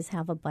maybe just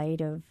have a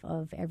bite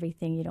of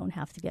everything. You don't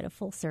have to get a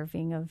full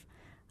serving of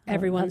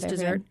everyone's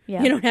dessert.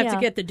 Yeah. You don't have to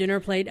get the dinner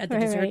plate at the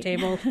dessert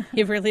table.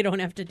 You really don't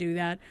have to do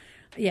that.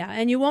 Yeah,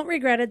 and you won't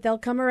regret it. They'll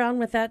come around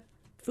with that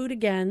food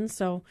again.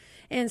 So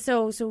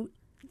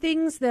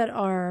things that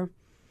are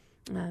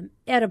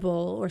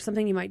edible or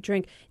something you might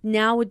drink,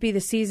 now would be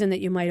the season that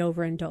you might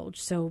overindulge.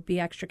 So be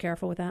extra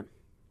careful with that.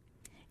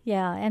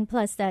 Yeah, and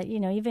plus that,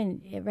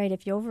 even, right,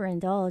 if you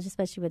overindulge,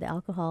 especially with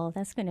alcohol,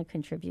 that's going to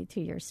contribute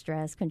to your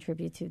stress,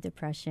 contribute to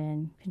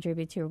depression,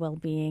 contribute to your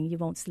well-being. You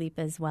won't sleep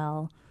as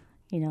well.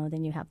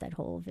 Then you have that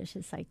whole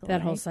vicious cycle.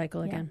 That whole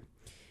cycle again.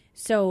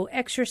 So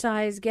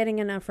exercise, getting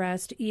enough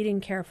rest, eating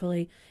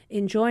carefully,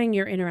 enjoying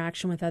your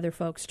interaction with other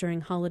folks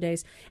during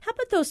holidays. How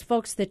about those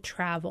folks that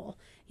travel?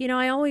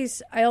 I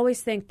always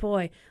think,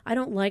 boy, I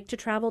don't like to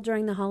travel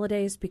during the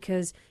holidays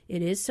because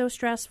it is so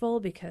stressful,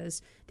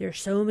 because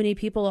there's so many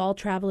people all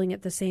traveling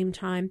at the same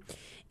time.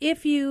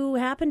 If you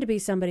happen to be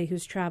somebody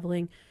who's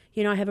traveling,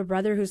 I have a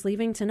brother who's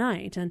leaving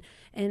tonight.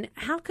 And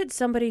how could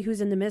somebody who's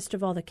in the midst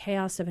of all the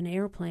chaos of an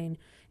airplane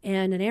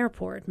and an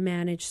airport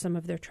manage some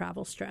of their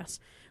travel stress?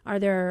 Are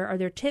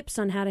there tips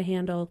on how to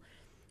handle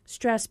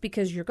stress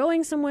because you're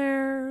going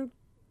somewhere,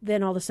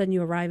 then all of a sudden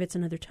you arrive, it's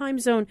another time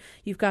zone,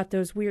 you've got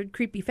those weird,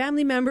 creepy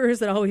family members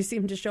that always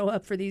seem to show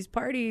up for these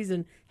parties,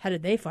 and how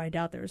did they find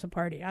out there was a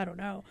party? I don't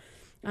know.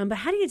 But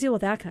how do you deal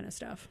with that kind of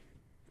stuff?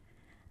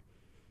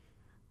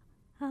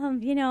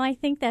 I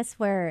think that's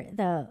where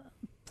the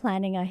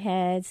planning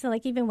ahead, so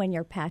like even when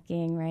you're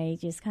packing, right,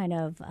 just kind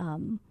of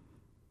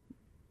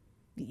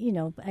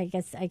I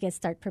guess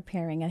start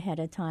preparing ahead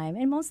of time.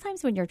 And most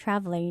times when you're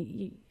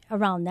traveling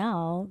around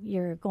now,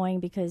 you're going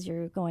because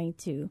you're going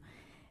to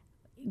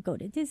go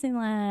to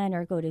Disneyland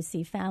or go to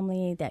see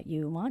family that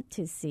you want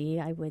to see,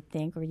 I would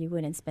think, or you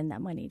wouldn't spend that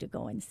money to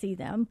go and see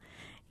them.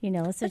 So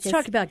let's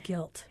talk about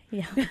guilt.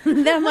 Yeah.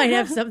 That might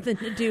have something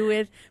to do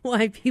with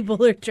why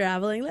people are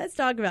traveling. Let's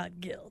talk about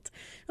guilt.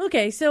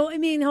 Okay, so,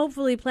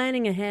 hopefully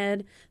planning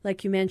ahead,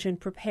 like you mentioned,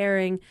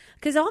 preparing,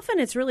 because often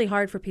it's really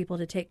hard for people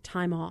to take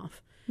time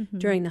off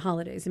during the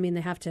holidays.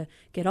 They have to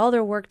get all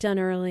their work done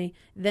early,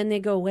 then they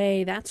go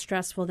away, that's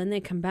stressful, then they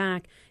come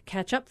back,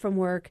 catch up from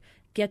work,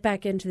 get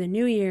back into the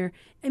new year.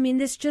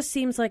 This just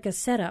seems like a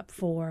setup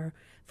for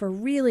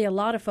really a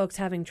lot of folks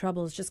having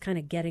troubles just kind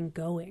of getting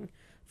going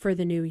for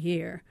the new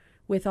year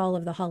with all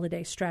of the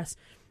holiday stress.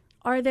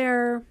 Are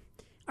there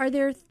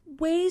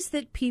ways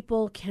that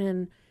people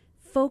can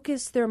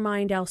focus their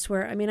mind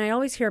elsewhere? I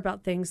always hear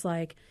about things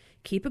like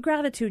keep a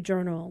gratitude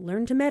journal,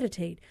 learn to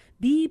meditate,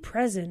 be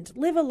present,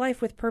 live a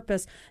life with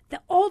purpose.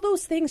 All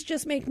those things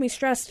just make me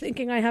stressed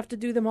thinking I have to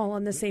do them all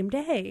on the same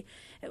day.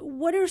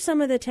 What are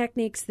some of the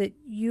techniques that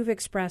you've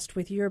expressed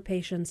with your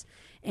patients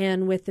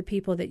and with the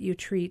people that you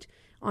treat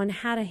on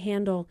how to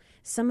handle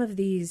some of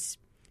these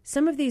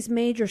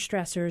major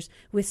stressors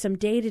with some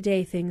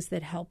day-to-day things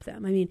that help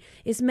them?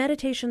 Is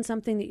meditation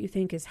something that you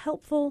think is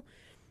helpful?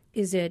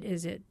 Is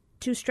it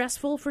too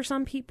stressful for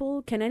some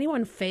people? Can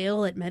anyone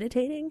fail at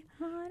meditating?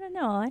 I don't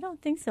know. I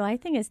don't think so. I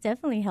think it's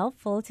definitely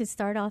helpful to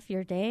start off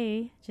your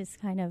day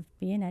just kind of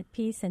being at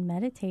peace and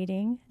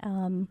meditating,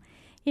 and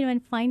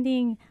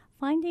finding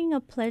a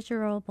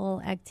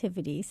pleasurable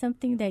activity,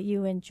 something that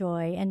you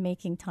enjoy, and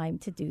making time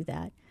to do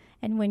that.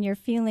 And when you're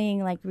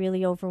feeling like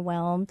really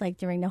overwhelmed, like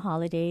during the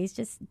holidays,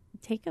 just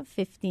take a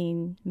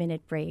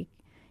 15-minute break,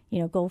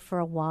 go for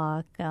a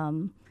walk,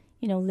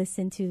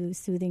 listen to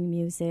soothing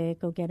music,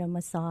 go get a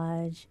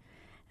massage,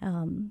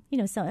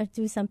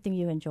 do something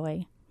you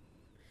enjoy.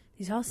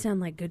 These all sound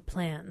like good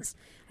plans.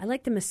 I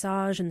like the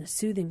massage and the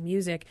soothing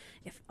music.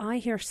 If I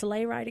hear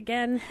Sleigh Ride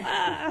again,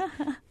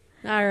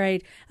 All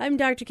right. I'm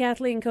Dr.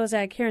 Kathleen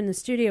Kozak here in the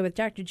studio with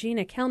Dr.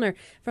 Gina Kellner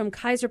from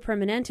Kaiser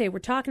Permanente. We're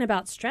talking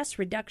about stress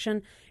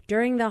reduction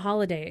during the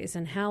holidays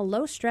and how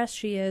low stress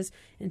she is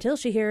until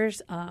she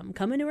hears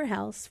coming to her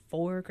house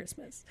for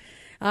Christmas.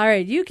 All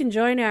right. You can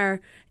join our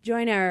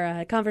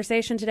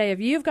conversation today. If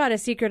you've got a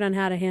secret on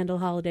how to handle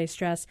holiday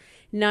stress,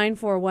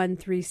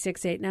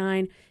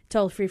 941-3689.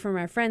 Toll free from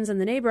our friends in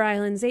the neighbor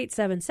islands,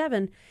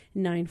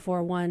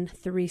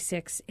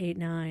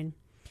 877-941-3689.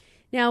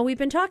 Now, we've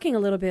been talking a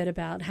little bit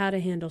about how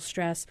to handle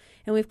stress,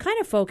 and we've kind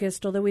of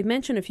focused, although we've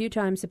mentioned a few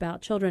times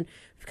about children,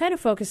 we've kind of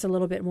focused a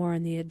little bit more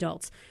on the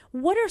adults.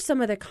 What are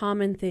some of the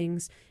common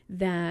things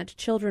that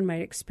children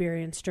might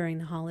experience during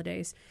the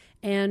holidays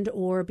and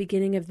or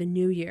beginning of the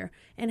new year?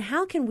 And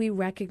how can we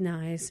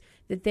recognize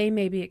that they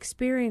may be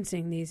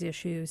experiencing these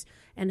issues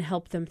and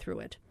help them through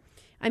it?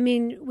 I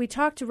mean, we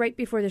talked right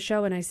before the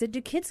show, and I said,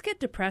 do kids get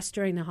depressed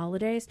during the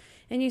holidays?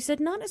 And you said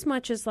not as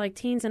much as like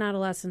teens and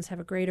adolescents have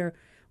a greater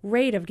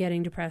rate of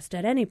getting depressed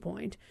at any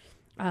point.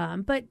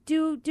 But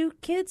do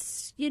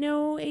kids, 8,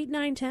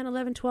 9, 10,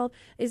 11, 12,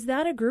 is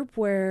that a group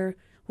where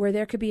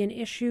there could be an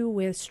issue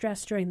with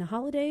stress during the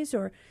holidays,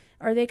 or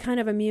are they kind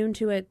of immune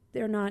to it?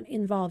 They're not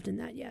involved in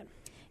that yet.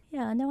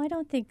 Yeah, no, I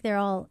don't think they're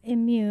all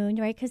immune,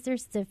 right? Because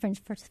there's different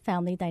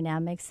family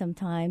dynamics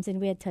sometimes, and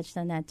we had touched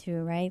on that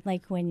too, right?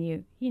 Like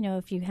when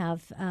if you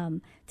have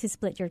to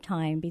split your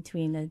time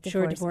between the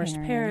divorced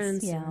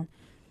parents yeah. and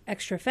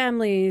extra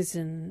families,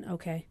 and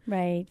okay.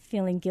 Right,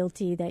 feeling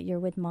guilty that you're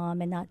with mom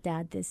and not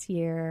dad this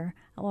year,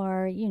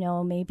 or,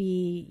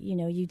 maybe,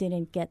 you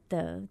didn't get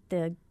the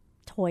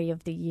toy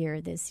of the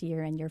year this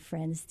year and your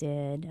friends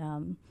did.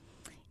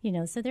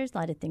 So there's a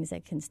lot of things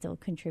that can still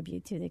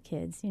contribute to the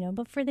kids,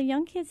 But for the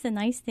young kids, the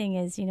nice thing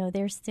is,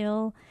 they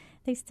still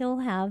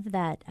have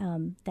that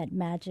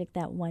magic,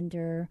 that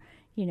wonder,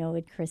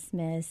 at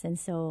Christmas. And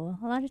so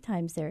a lot of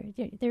times they're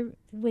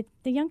with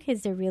the young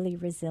kids, they're really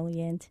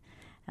resilient.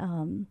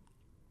 So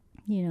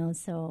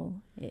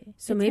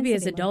maybe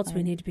as adults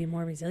we need to be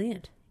more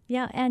resilient.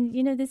 Yeah, and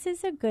this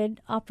is a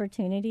good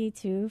opportunity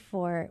too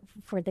for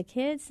the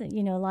kids.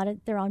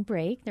 They're on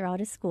break, they're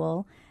out of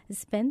school.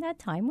 Spend that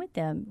time with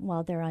them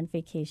while they're on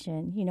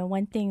vacation.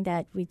 One thing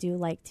that we do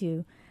like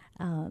to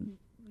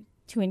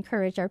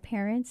encourage our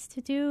parents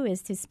to do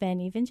is to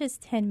spend even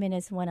just 10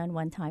 minutes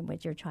one-on-one time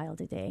with your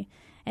child a day,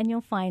 and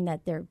you'll find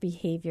that their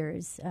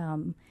behaviors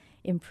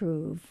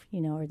improve.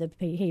 Or the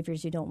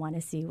behaviors you don't want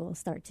to see will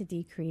start to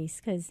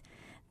decrease, because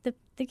the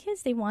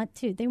kids, they want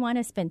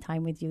to spend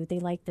time with you. They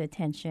like the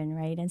attention,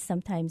 right? And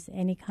sometimes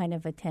any kind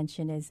of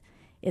attention is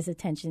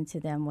attention to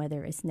them,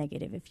 whether it's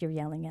negative if you're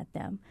yelling at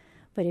them.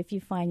 But if you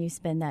find you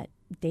spend that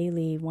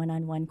daily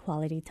one-on-one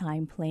quality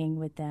time playing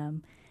with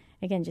them,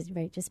 again, just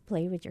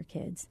play with your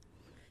kids.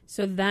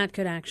 So that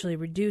could actually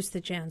reduce the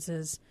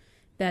chances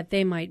that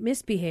they might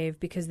misbehave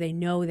because they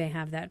know they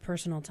have that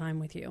personal time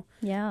with you.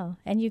 Yeah,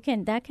 and you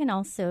can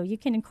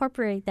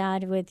incorporate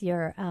that with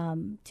your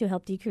to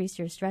help decrease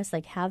your stress.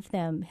 Like have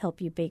them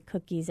help you bake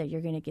cookies that you're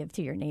going to give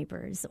to your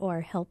neighbors,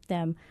 or help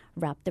them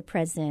wrap the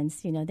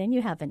presents. Then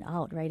you have an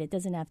out, right? It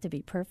doesn't have to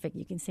be perfect.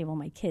 You can say, "Well,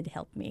 my kid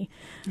helped me,"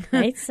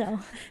 right?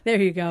 So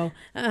there you go.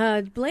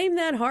 Blame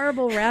that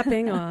horrible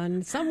wrapping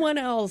on someone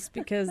else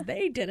because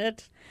they did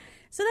it.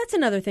 So that's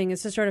another thing,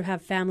 is to sort of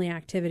have family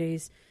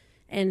activities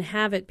and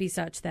have it be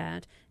such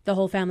that the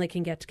whole family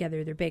can get together,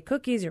 either bake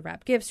cookies or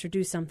wrap gifts or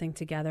do something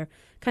together,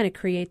 kind of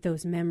create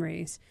those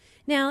memories.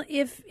 Now,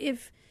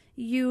 if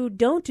you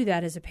don't do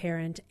that as a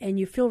parent and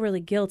you feel really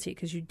guilty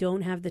because you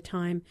don't have the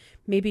time,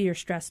 maybe you're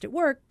stressed at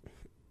work,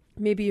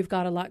 maybe you've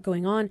got a lot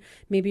going on,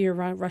 maybe you're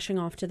rushing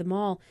off to the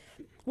mall,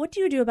 what do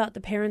you do about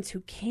the parents who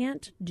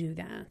can't do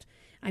that?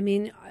 I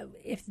mean,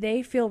 if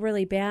they feel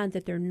really bad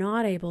that they're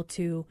not able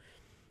to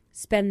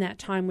spend that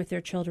time with their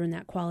children,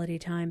 that quality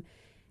time,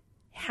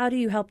 how do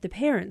you help the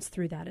parents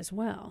through that as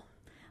well?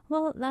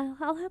 Well,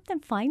 I'll help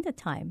them find the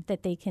time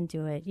that they can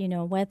do it,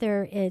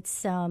 whether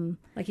it's...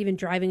 like even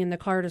driving in the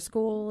car to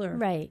school? Or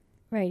Right.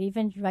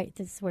 This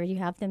is where you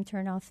have them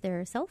turn off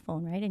their cell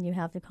phone, right? And you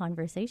have the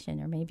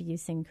conversation, or maybe you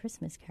sing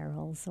Christmas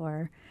carols,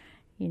 or,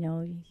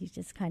 you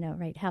just kind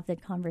of, have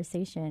that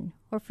conversation.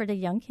 Or for the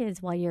young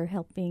kids, while you're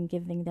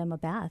giving them a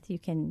bath, you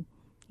can,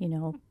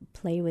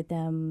 play with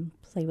them,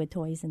 play with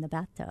toys in the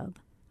bathtub.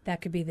 That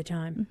could be the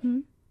time. Mm-hmm.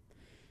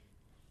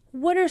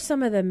 What are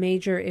some of the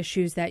major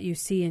issues that you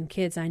see in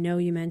kids? I know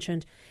you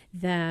mentioned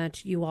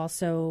that you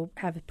also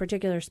have a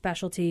particular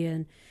specialty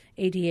in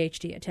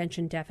ADHD,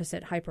 attention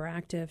deficit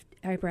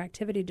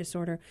hyperactivity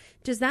disorder.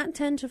 Does that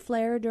tend to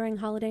flare during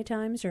holiday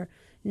times, or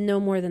no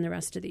more than the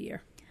rest of the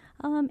year?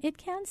 It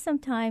can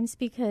sometimes,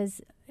 because,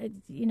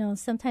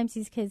 sometimes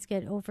these kids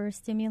get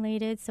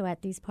overstimulated. So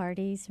at these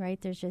parties, right,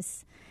 there's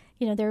just,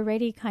 they're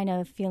already kind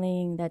of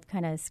feeling that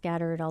kind of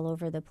scattered all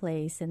over the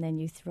place. And then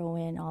you throw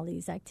in all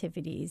these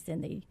activities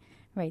and they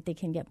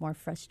can get more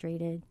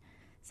frustrated.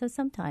 So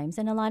sometimes,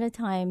 and a lot of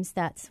times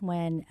that's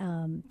when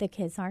the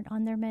kids aren't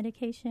on their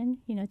medication,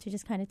 to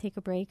just kind of take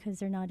a break because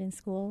they're not in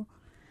school.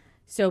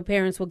 So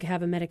parents will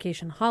have a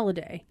medication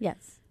holiday.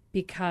 Yes.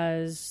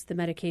 Because the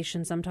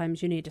medication,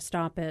 sometimes you need to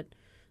stop it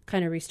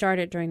kind of restart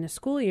it during the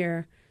school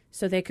year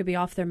so they could be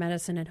off their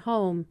medicine at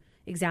home,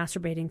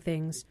 exacerbating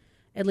things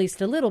at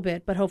least a little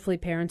bit, but hopefully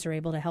parents are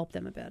able to help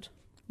them a bit.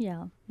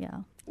 Yeah,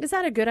 yeah. Is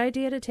that a good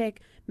idea to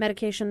take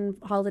medication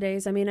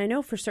holidays? I mean, I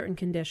know for certain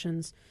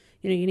conditions,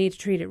 you need to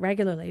treat it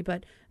regularly,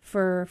 but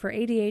for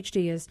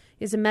ADHD,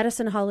 is a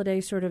medicine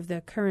holiday sort of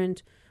the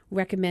current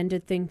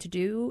recommended thing to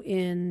do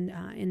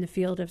in the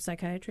field of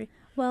psychiatry?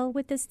 Well,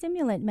 with the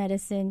stimulant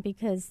medicine,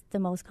 because the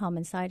most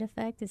common side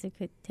effect is it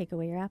could take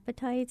away your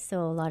appetite,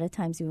 so a lot of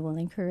times we will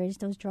encourage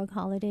those drug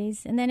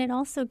holidays. And then it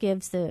also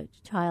gives the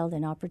child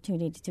an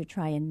opportunity to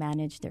try and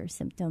manage their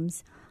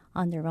symptoms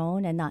on their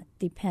own and not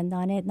depend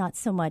on it, not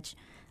so much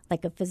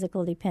like a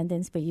physical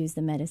dependence, but use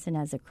the medicine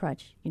as a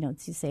crutch,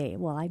 to say,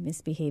 well, I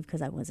misbehaved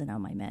because I wasn't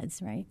on my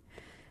meds, right?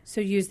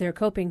 So use their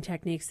coping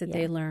techniques that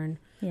they learn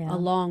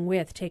along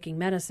with taking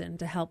medicine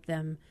to help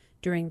them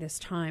during this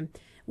time.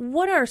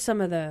 What are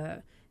some of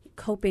the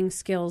coping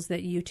skills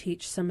that you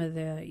teach some of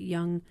the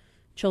young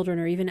children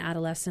or even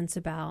adolescents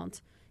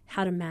about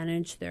how to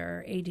manage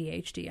their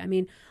ADHD? I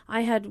mean,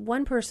 I had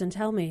one person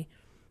tell me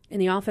in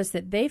the office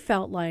that they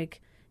felt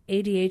like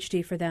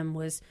ADHD for them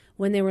was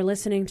when they were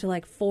listening to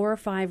like 4 or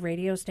 5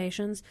 radio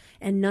stations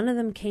and none of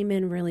them came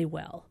in really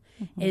well.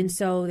 Mm-hmm. And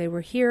so they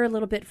were here a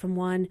little bit from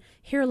one,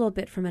 here a little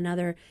bit from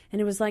another.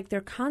 And it was like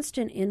their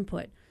constant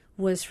input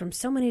was from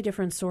so many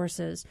different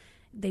sources.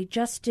 They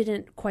just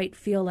didn't quite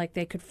feel like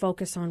they could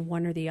focus on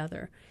one or the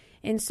other.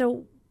 And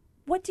so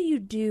what do you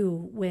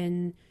do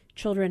when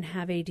children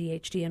have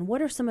ADHD? And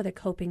what are some of the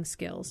coping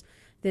skills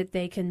that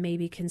they can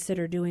maybe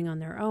consider doing on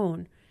their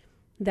own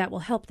that will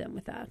help them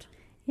with that?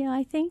 Yeah,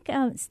 I think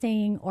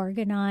staying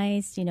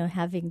organized,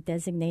 having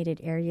designated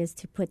areas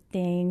to put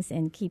things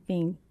and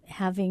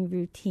having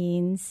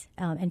routines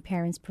and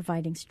parents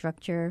providing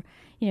structure,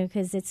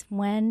 because it's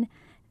when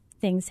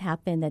things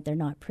happen that they're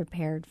not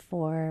prepared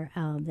for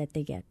that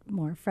they get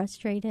more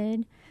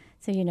frustrated.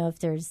 So,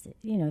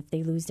 if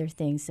they lose their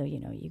things, so,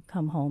 you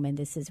come home and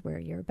this is where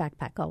your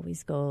backpack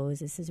always goes.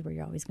 This is where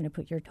you're always going to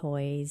put your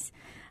toys.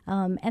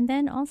 And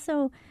then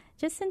also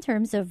just in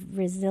terms of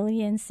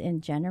resilience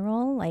in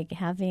general, like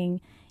having,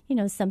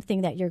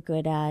 something that you're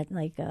good at,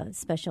 like a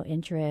special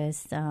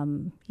interest,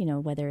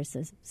 whether it's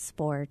a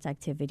sports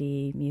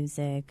activity,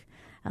 music,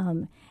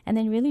 and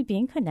then really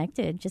being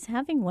connected, just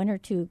having 1 or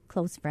 2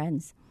 close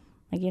friends.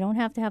 Like you don't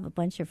have to have a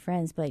bunch of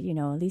friends, but,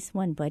 at least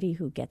one buddy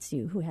who gets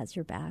you, who has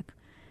your back.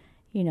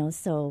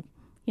 So,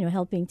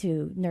 helping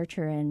to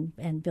nurture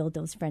and build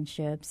those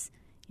friendships,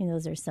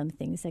 those are some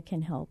things that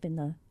can help in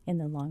the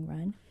long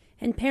run.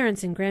 And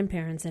parents and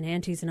grandparents and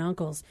aunties and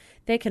uncles,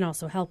 they can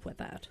also help with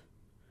that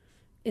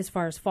as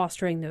far as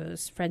fostering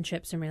those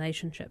friendships and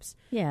relationships.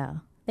 Yeah.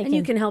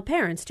 You can help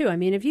parents, too. I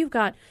mean, if you've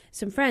got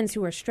some friends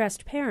who are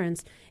stressed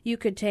parents, you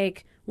could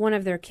take one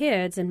of their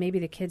kids and maybe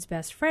the kid's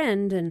best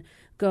friend and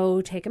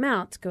go take them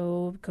out,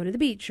 go to the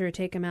beach or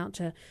take them out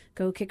to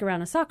go kick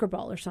around a soccer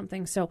ball or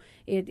something. So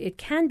it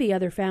can be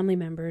other family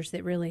members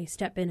that really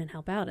step in and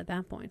help out at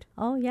that point.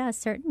 Oh, yeah,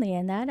 certainly.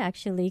 And that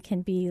actually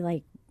can be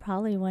like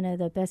probably one of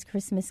the best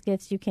Christmas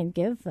gifts you can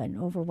give an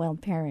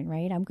overwhelmed parent,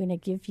 right? I'm going to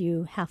give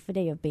you half a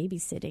day of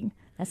babysitting.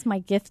 That's my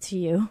gift to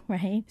you,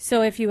 right?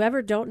 So if you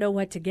ever don't know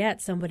what to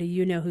get somebody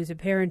who's a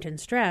parent and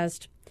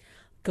stressed,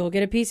 go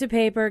get a piece of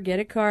paper, get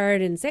a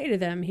card, and say to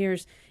them,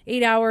 here's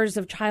 8 hours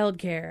of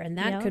childcare. And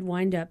that could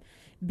wind up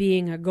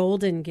being a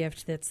golden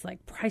gift that's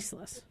like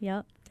priceless.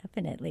 Yep,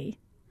 definitely.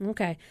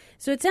 Okay.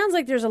 So it sounds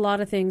like there's a lot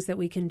of things that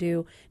we can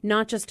do,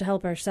 not just to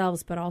help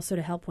ourselves, but also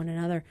to help one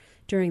another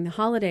during the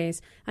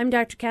holidays. I'm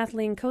Dr.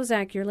 Kathleen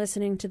Kozak. You're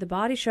listening to The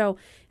Body Show.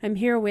 I'm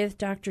here with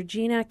Dr.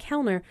 Gina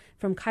Kellner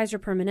from Kaiser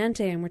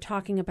Permanente, and we're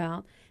talking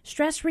about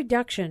stress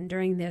reduction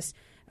during this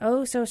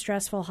so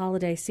stressful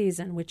holiday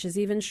season, which is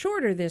even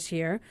shorter this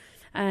year.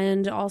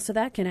 And also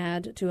that can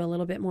add to a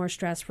little bit more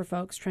stress for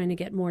folks trying to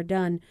get more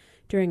done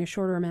during a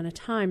shorter amount of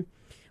time.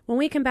 When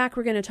we come back,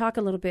 we're going to talk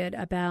a little bit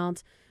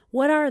about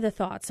what are the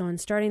thoughts on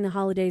starting the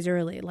holidays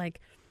early, like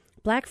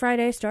Black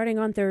Friday starting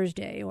on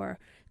Thursday or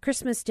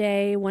Christmas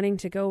Day, wanting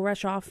to go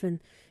rush off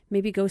and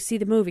maybe go see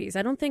the movies.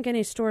 I don't think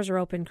any stores are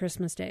open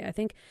Christmas Day. I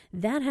think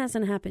that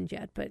hasn't happened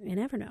yet, but you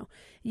never know.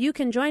 You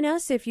can join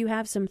us if you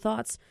have some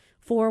thoughts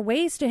for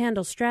ways to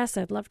handle stress.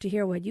 I'd love to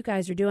hear what you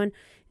guys are doing.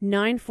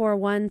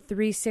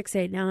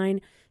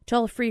 941-3689.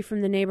 Toll free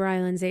from the Neighbor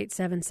Islands,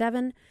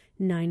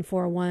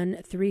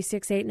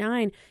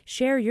 877-941-3689.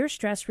 Share your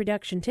stress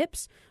reduction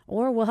tips,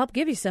 or we'll help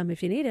give you some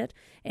if you need it.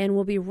 And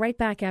we'll be right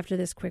back after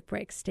this quick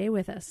break. Stay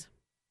with us.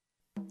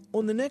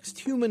 On the next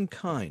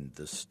Humankind,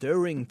 the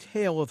stirring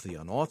tale of the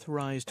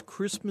unauthorized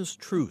Christmas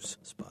truce,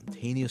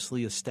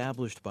 spontaneously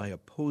established by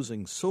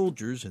opposing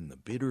soldiers in the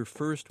bitter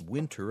first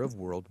winter of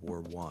World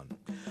War I.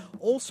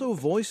 Also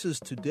voices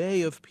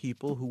today of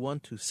people who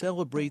want to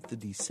celebrate the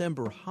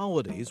December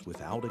holidays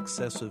without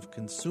excessive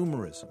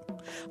consumerism.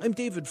 I'm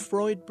David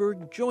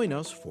Freudberg. Join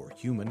us for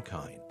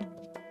Humankind.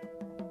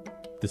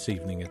 This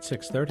evening at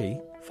 6:30,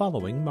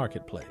 following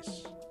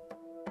Marketplace.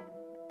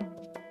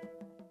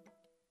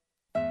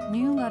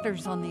 New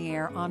Letters on the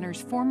Air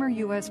honors former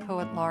U.S.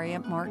 Poet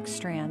Laureate Mark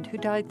Strand, who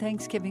died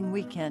Thanksgiving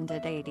weekend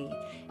at 80.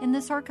 In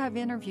this archive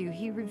interview,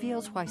 he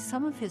reveals why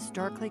some of his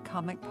darkly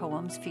comic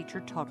poems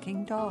feature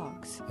talking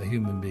dogs. A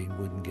human being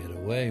wouldn't get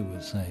away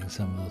with saying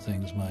some of the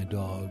things my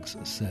dogs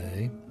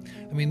say.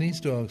 I mean,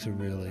 these dogs are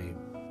really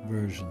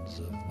versions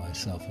of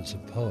myself as a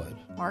poet.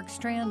 Mark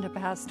Strand, a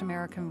past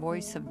American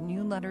voice of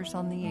New Letters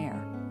on the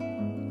Air.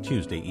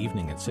 Tuesday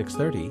evening at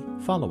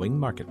 6:30, following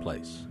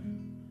Marketplace.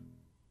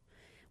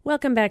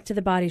 Welcome back to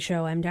The Body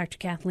Show. I'm Dr.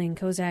 Kathleen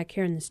Kozak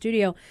here in the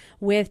studio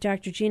with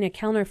Dr. Gina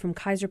Kellner from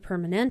Kaiser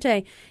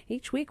Permanente.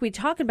 Each week we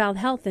talk about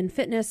health and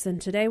fitness,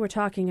 and today we're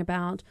talking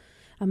about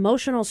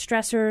emotional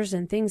stressors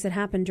and things that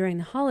happen during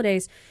the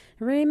holidays.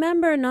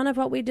 Remember, none of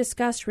what we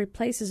discussed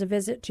replaces a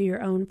visit to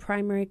your own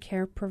primary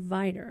care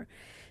provider.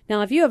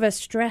 Now, if you have a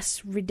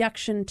stress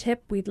reduction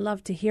tip, we'd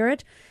love to hear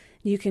it.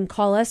 You can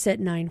call us at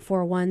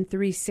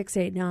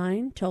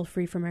 941-3689, toll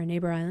free from our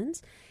neighbor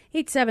islands,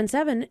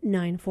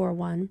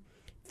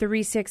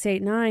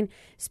 877-941-3689.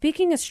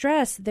 Speaking of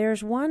stress,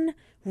 there's one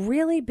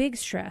really big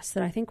stress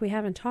that I think we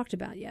haven't talked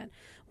about yet,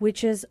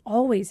 which is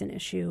always an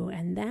issue,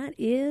 and that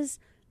is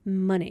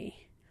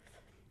money.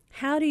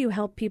 How do you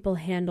help people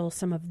handle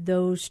some of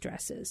those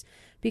stresses?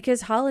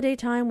 Because holiday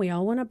time, we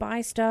all want to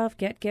buy stuff,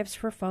 get gifts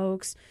for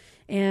folks,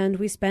 and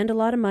we spend a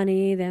lot of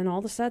money. Then all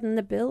of a sudden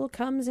the bill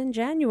comes in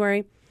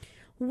January.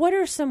 What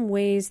are some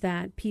ways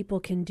that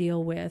people can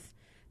deal with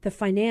the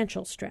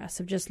financial stress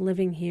of just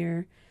living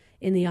here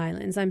in the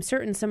islands? I'm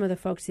certain some of the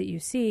folks that you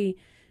see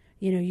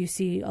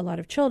a lot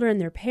of children,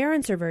 their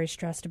parents are very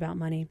stressed about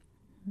money.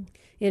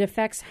 It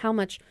affects how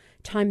much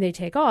time they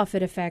take off.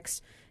 It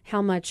affects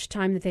how much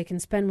time that they can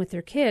spend with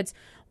their kids.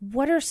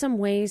 What are some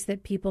ways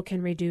that people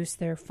can reduce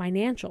their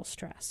financial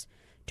stress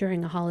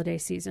during a holiday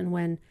season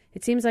when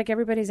it seems like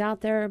everybody's out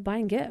there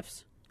buying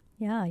gifts?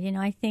 Yeah,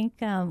 I think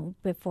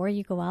before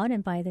you go out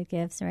and buy the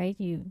gifts, right,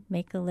 you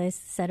make a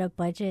list, set a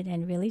budget,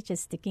 and really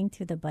just sticking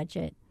to the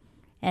budget.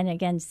 And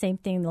again, same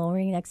thing,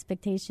 lowering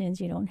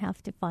expectations. You don't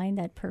have to find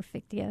that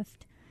perfect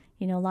gift.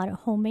 A lot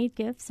of homemade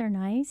gifts are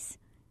nice.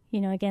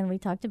 Again, we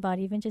talked about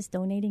even just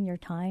donating your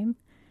time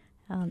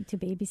to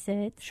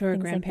babysit. Sure,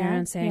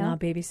 grandparents saying, I'll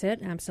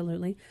babysit,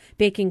 absolutely.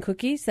 Baking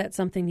cookies, that's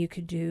something you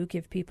could do.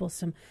 Give people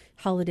some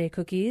holiday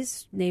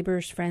cookies,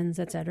 neighbors, friends,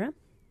 etc.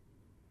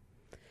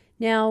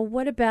 Now,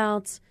 what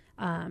about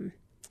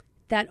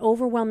that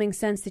overwhelming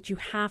sense that you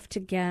have to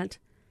get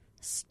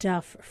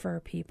stuff for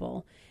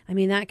people? I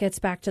mean, that gets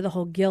back to the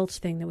whole guilt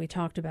thing that we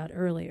talked about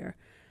earlier.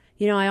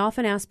 I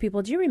often ask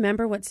people, do you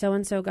remember what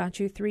so-and-so got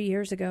you 3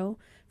 years ago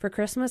for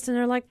Christmas? And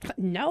they're like,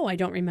 no, I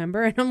don't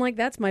remember. And I'm like,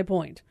 that's my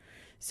point.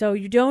 So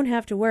you don't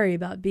have to worry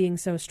about being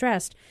so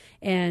stressed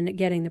and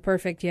getting the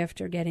perfect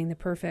gift or getting the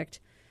perfect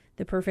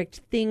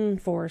thing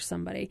for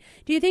somebody.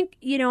 Do you think,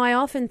 I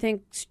often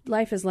think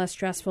life is less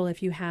stressful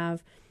if you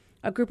have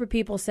a group of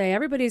people say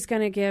everybody's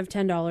going to give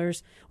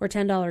 $10 or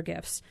 $10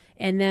 gifts,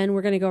 and then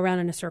we're going to go around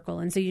in a circle.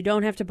 And so you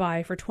don't have to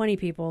buy for 20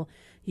 people.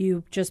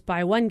 You just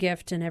buy one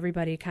gift and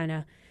everybody kind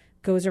of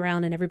goes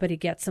around and everybody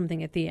gets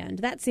something at the end.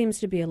 That seems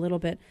to be a little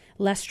bit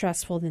less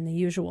stressful than the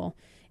usual.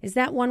 Is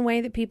that one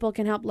way that people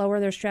can help lower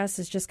their stress,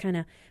 is just kind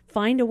of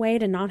find a way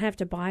to not have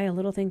to buy a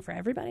little thing for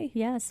everybody?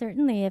 Yeah,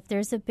 certainly. If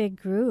there's a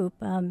big group,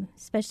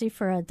 especially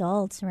for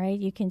adults, right,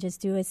 you can just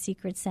do a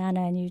Secret Santa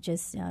and you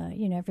just,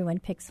 everyone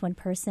picks one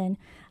person.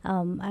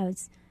 I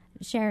was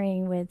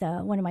sharing with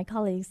one of my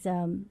colleagues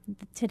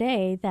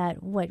today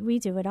that what we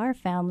do at our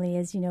family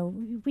is,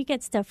 we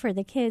get stuff for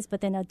the kids,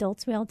 but then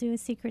adults, we all do a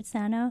Secret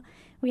Santa.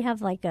 We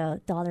have like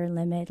a dollar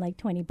limit, like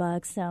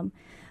 $20.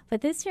 But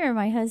this year,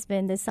 my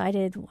husband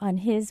decided on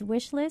his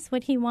wish list,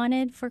 what he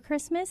wanted for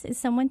Christmas is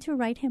someone to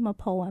write him a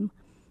poem.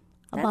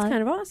 That's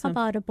kind of awesome.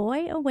 About a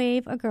boy, a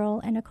wave, a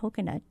girl, and a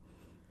coconut.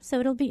 So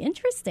it'll be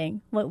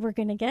interesting what we're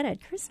going to get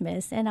at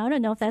Christmas. And I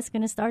don't know if that's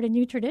going to start a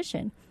new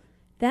tradition.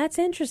 That's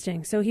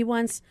interesting. So he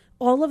wants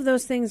all of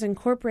those things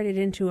incorporated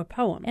into a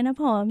poem. In a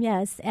poem,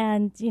 yes.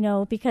 And,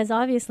 because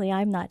obviously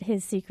I'm not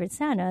his Secret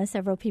Santa,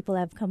 several people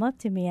have come up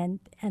to me and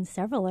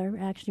several are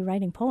actually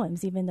writing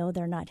poems, even though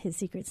they're not his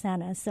Secret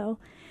Santa. So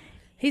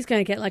he's going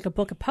to get like a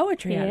book of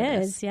poetry out of this.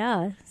 He is,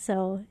 yeah.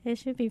 So it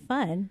should be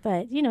fun.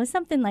 But,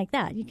 something like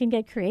that. You can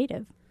get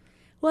creative.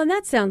 Well, and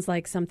that sounds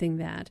like something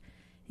that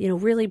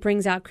really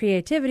brings out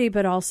creativity,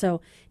 but also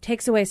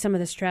takes away some of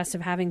the stress of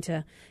having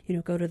to,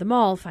 go to the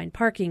mall, find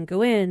parking,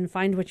 go in,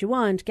 find what you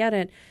want, get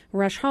it,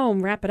 rush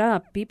home, wrap it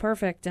up, be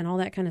perfect, and all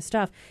that kind of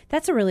stuff.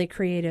 That's a really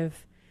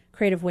creative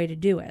way to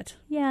do it.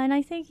 Yeah, and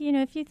I think,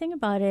 if you think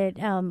about it...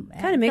 kind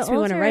of makes me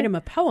want to write him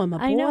a poem, a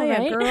boy,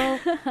 a girl,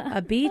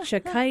 a beach, a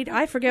kite,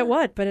 I forget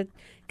what, but it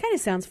kind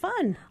of sounds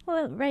fun.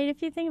 Well, right,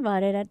 if you think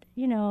about it,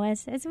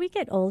 as we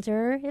get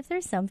older, if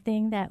there's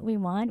something that we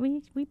want,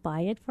 we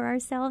buy it for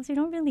ourselves. We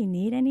don't really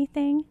need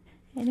anything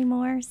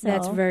anymore. So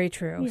that's very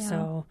true. Yeah.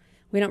 So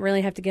we don't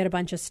really have to get a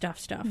bunch of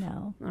stuff.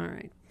 No. All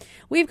right.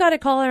 We've got a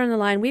caller on the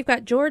line. We've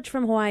got George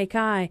from Hawaii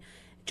Kai.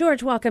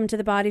 George, welcome to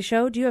the Body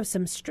Show. Do you have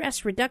some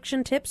stress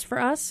reduction tips for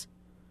us?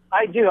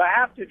 I do. I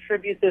have to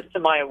attribute this to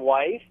my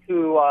wife,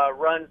 who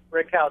runs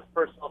Brickhouse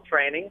Personal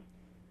Training.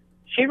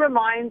 she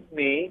reminds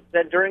me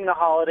that during the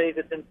holidays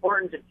it's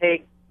important to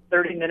take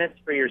 30 minutes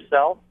for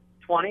yourself,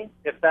 20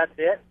 if that's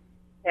it,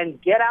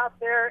 and get out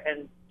there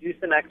and do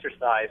some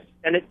exercise.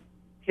 And it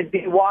could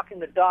be walking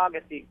the dog,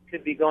 it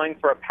could be going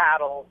for a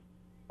paddle,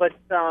 but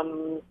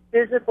some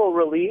physical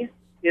release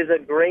is a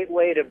great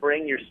way to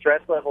bring your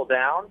stress level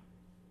down,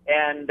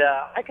 and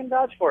I can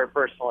vouch for it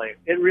personally.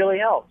 It really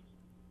helps.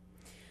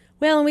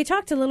 Well, and we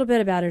talked a little bit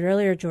about it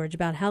earlier, George,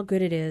 about how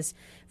good it is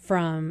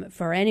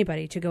for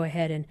anybody to go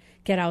ahead and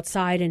get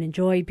outside and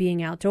enjoy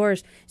being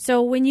outdoors.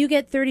 So when you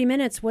get 30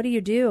 minutes, what do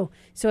you do?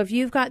 So if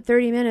you've got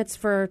 30 minutes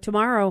for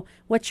tomorrow,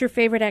 what's your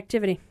favorite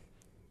activity?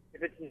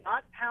 If it's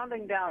not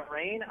pounding down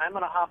rain, I'm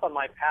going to hop on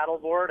my paddle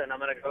board and I'm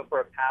going to go for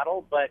a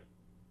paddle. But,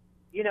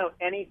 you know,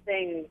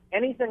 anything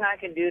I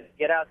can do to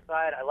get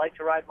outside. I like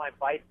to ride my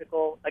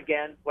bicycle,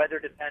 again, weather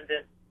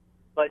dependent.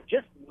 But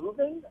just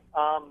moving,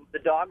 the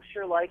dogs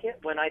sure like it.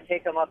 When I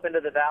take them up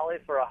into the valley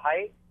for a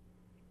hike,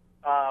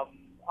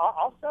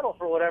 I'll settle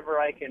for whatever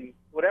I can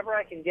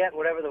get,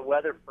 whatever the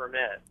weather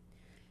permits.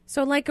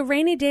 So like a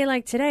rainy day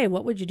like today,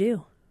 what would you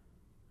do?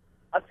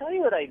 I'll tell you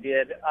what I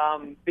did,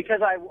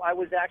 because I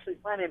was actually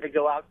planning to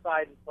go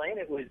outside and play, and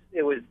it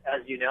was,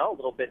 as you know, a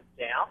little bit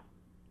damp.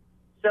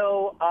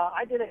 So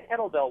I did a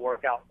kettlebell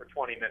workout for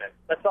 20 minutes.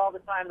 That's all the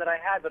time that I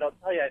had, but I'll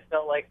tell you, I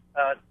felt like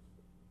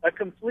a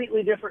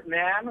completely different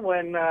man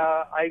when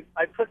I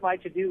put my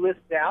to-do list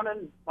down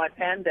and my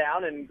pen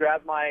down and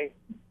grabbed my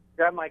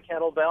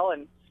kettlebell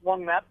and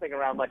swung that thing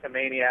around like a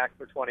maniac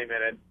for 20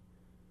 minutes.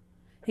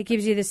 It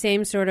gives you the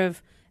same sort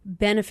of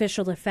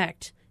beneficial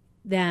effect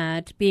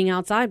that being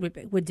outside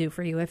would do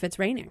for you if it's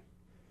raining.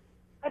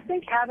 I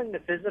think having the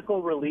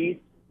physical release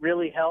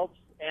really helps,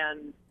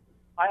 and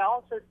I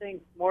also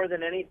think more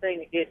than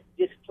anything it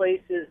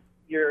displaces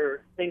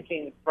your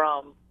thinking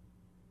from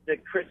the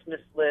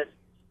Christmas list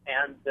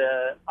and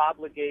the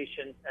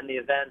obligations and the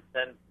events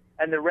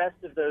and the rest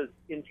of those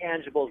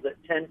intangibles that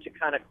tend to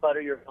kind of clutter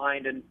your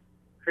mind and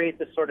create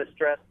the sort of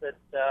stress that,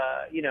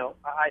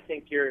 I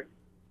think you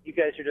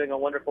guys are doing a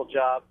wonderful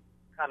job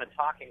kind of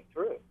talking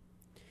through.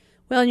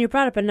 Well, and you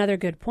brought up another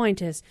good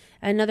point is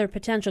another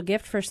potential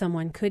gift for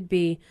someone could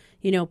be,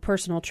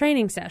 personal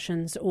training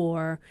sessions,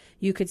 or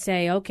you could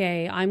say,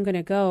 okay, I'm going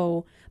to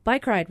go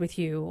bike ride with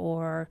you,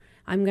 or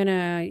I'm going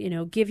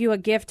to, give you a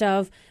gift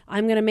of,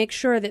 I'm going to make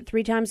sure that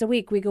 3 times a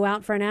week we go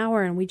out for an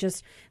hour and we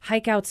just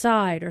hike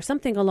outside or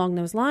something along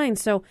those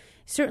lines. So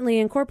certainly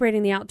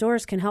incorporating the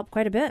outdoors can help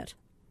quite a bit.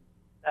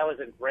 That was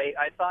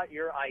I thought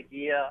your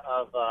idea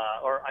of,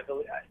 or I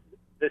believe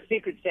the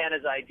Secret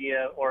Santa's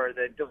idea or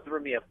the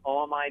Deliver Me a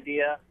Poem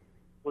idea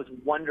was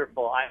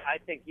wonderful. I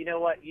think, you know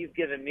what, you've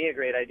given me a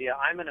great idea.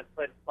 I'm going to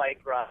put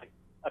bike ride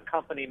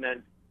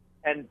accompaniment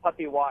and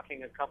puppy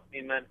walking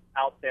accompaniment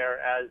out there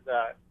as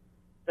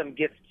some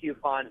gift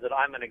coupons that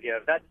I'm going to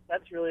give.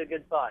 That's really a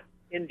good thought.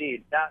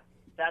 Indeed,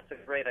 that's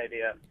a great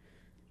idea.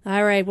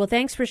 All right. Well,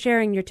 thanks for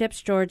sharing your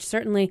tips, George.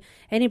 Certainly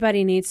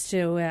anybody needs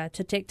to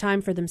take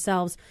time for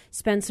themselves,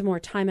 spend some more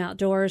time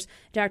outdoors.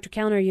 Dr.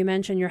 Kellner, you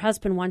mentioned your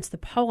husband wants the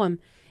poem,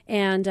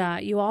 and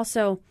you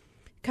also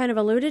kind of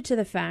alluded to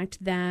the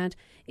fact that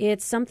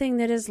it's something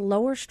that is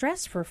lower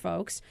stress for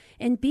folks,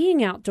 and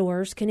being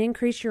outdoors can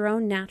increase your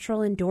own natural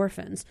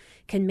endorphins,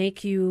 can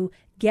make you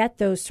get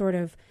those sort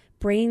of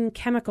brain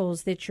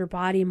chemicals that your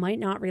body might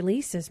not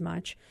release as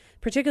much,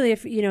 particularly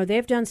if,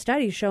 they've done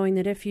studies showing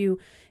that if you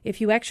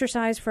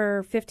exercise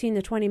for 15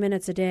 to 20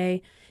 minutes a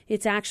day,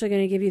 it's actually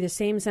going to give you the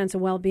same sense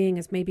of well-being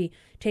as maybe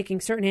taking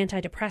certain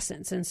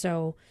antidepressants. And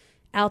so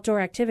outdoor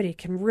activity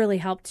can really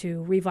help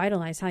to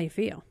revitalize how you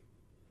feel.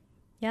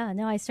 Yeah,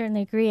 no, I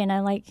certainly agree. And I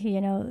like,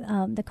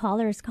 the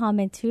caller's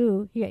comment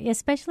too,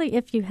 especially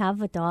if you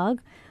have a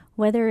dog,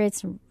 whether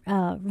it's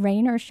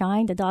rain or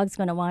shine, the dog's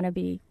going to want to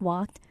be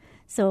walked.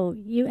 So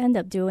you end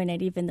up doing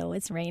it even though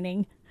it's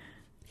raining.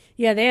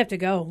 Yeah, they have to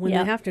go. When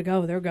they have to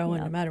go, they're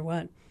going no matter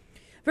what.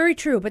 Very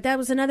true. But that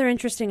was another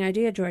interesting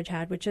idea George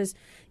had, which is,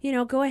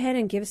 go ahead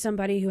and give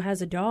somebody who has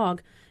a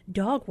dog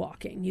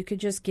walking. You could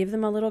just give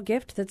them a little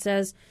gift that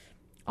says,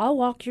 I'll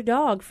walk your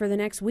dog for the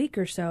next week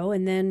or so,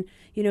 and then,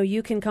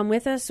 you can come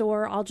with us,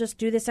 or I'll just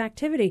do this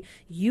activity.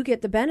 You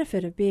get the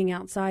benefit of being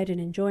outside and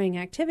enjoying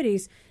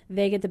activities.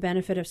 They get the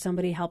benefit of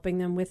somebody helping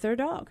them with their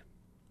dog.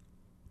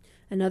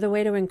 Another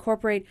way to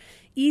incorporate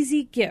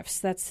easy gifts.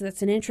 That's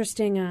an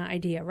interesting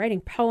idea.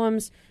 Writing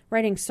poems,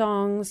 writing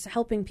songs,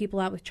 helping people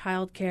out with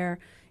childcare,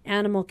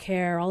 animal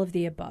care, all of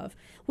the above.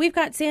 We've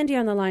got Sandy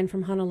on the line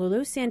from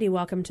Honolulu. Sandy,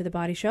 welcome to The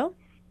Body Show.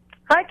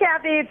 Hi,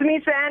 Kathy. It's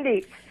me,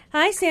 Sandy.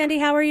 Hi, Sandy.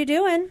 How are you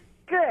doing?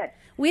 Good.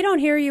 We don't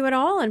hear you at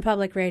all on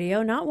public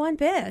radio, not one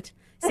bit.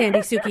 Sandy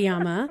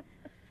Tsukiyama,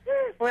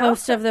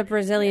 host of the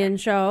Brazilian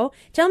show.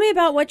 Tell me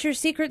about what your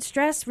secret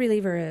stress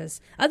reliever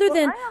is. Other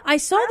than, I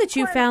saw that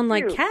you found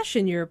like cash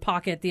in your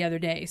pocket the other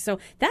day, so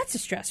that's a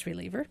stress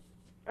reliever.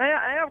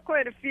 I have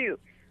quite a few.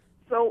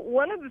 So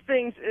one of the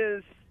things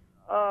is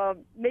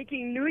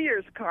making New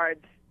Year's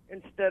cards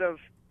instead of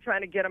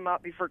trying to get them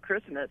out before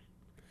Christmas.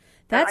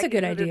 That's a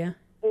good idea.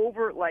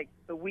 Over like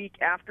the week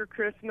after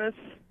Christmas,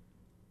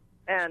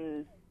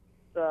 and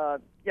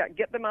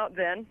get them out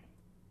then.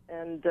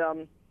 And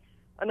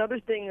another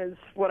thing is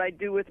what I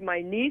do with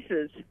my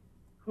nieces,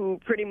 who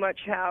pretty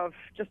much have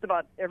just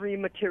about every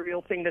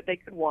material thing that they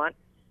could want.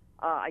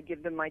 I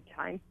give them my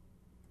time,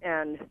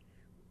 and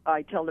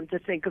I tell them to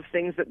think of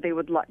things that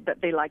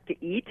they like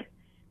to eat,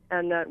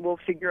 and that we'll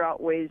figure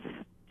out ways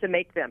to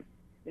make them.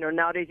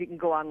 Nowadays you can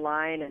go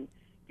online and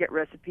get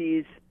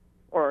recipes,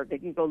 or they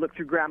can go look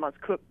through Grandma's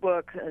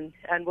cookbook,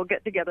 and we'll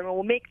get together and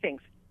we'll make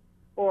things.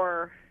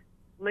 Or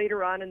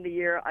later on in the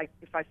year,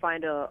 if I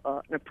find an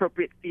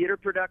appropriate theater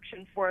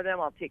production for them,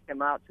 I'll take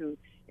them out to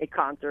a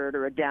concert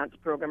or a dance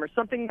program or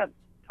something that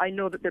I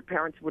know that their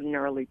parents wouldn't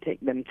normally take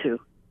them to.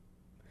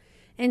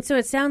 And so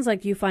it sounds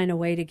like you find a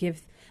way to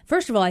give.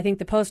 First of all, I think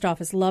the post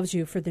office loves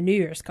you for the New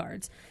Year's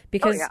cards,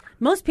 because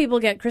most people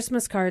get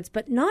Christmas cards,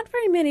 but not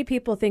very many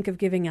people think of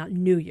giving out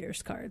New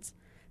Year's cards.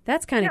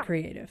 That's kind of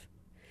creative.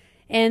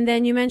 And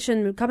then you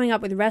mentioned coming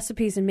up with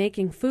recipes and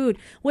making food.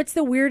 What's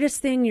the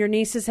weirdest thing your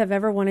nieces have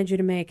ever wanted you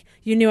to make?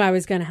 You knew I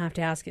was going to have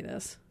to ask you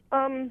this.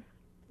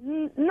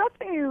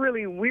 Nothing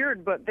really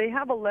weird, but they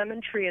have a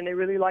lemon tree and they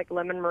really like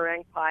lemon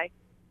meringue pie.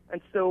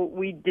 And so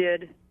we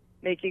did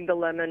making the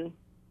lemon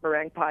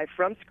meringue pie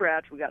from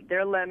scratch. We got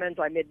their lemons.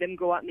 I made them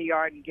go out in the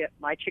yard and get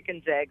my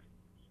chicken's eggs.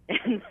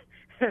 And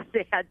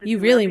they had to You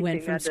do really everything.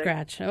 went from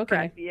scratch. Okay.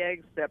 Crack the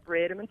eggs,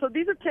 separate them. And so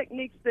these are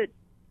techniques that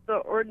the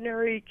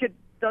ordinary kid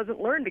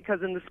doesn't learn,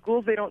 because in the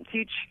schools they don't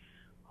teach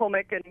home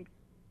ec and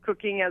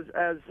cooking as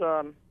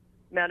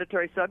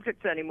mandatory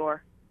subjects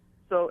anymore.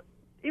 So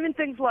even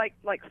things like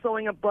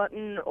sewing a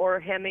button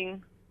or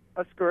hemming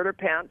a skirt or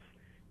pants,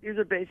 these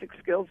are basic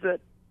skills that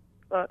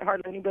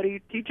hardly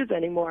anybody teaches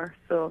anymore.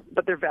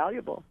 But they're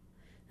valuable.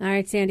 All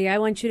right, Sandy, I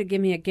want you to give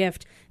me a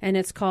gift, and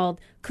it's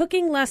called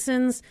Cooking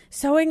Lessons,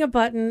 Sewing a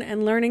Button,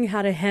 and Learning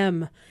How to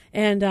Hem.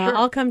 And Sure.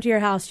 I'll come to your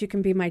house. You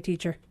can be my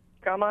teacher.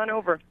 Come on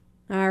over.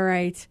 All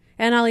right.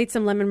 And I'll eat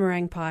some lemon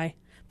meringue pie.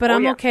 But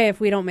I'm okay if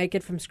we don't make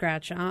it from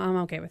scratch. I'm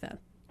okay with that.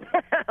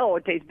 Oh,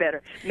 it tastes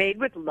better. Made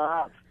with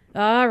love.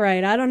 All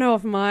right. I don't know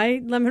if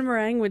my lemon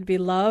meringue would be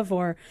love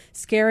or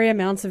scary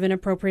amounts of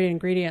inappropriate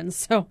ingredients.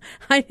 So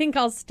I think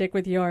I'll stick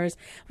with yours.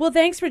 Well,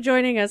 thanks for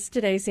joining us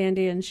today,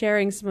 Sandy, and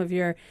sharing some of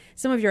your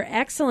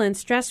excellent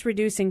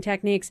stress-reducing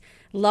techniques.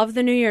 Love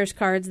the New Year's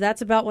cards.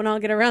 That's about when I'll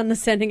get around to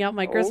sending out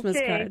my Christmas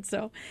cards.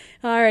 So,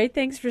 all right.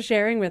 Thanks for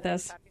sharing with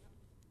us.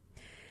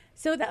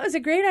 So that was a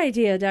great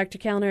idea, Dr.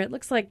 Kellner. It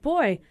looks like,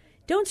 boy,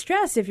 don't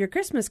stress if your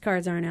Christmas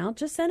cards aren't out.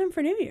 Just send them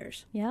for New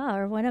Year's. Yeah,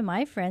 or one of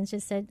my friends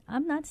just said,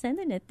 I'm not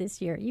sending it this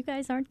year. You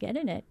guys aren't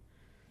getting it.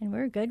 And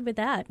we're good with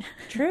that.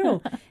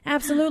 True.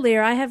 Absolutely.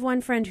 Or I have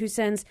one friend who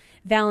sends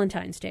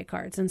Valentine's Day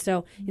cards. And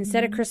so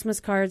instead of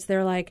Christmas cards,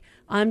 they're like,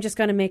 I'm just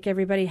going to make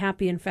everybody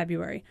happy in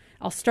February.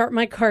 I'll start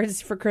my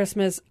cards for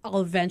Christmas.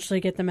 I'll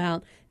eventually get them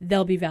out.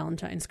 They'll be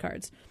Valentine's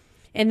cards.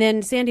 And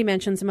then Sandy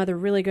mentioned some other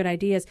really good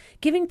ideas,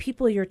 giving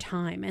people your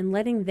time and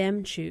letting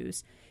them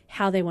choose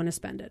how they want to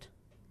spend it.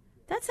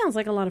 That sounds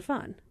like a lot of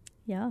fun.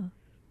 Yeah,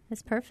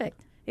 it's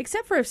perfect.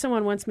 Except for if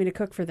someone wants me to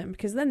cook for them,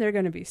 because then they're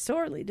going to be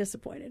sorely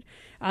disappointed.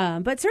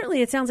 But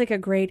certainly it sounds like a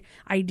great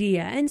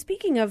idea. And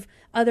speaking of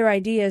other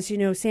ideas,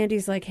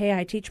 Sandy's like, hey,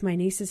 I teach my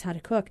nieces how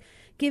to cook.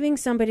 Giving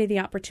somebody the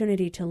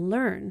opportunity to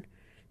learn,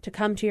 to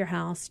come to your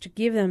house, to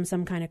give them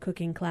some kind of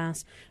cooking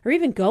class, or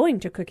even going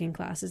to cooking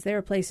classes. There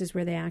are places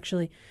where they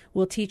actually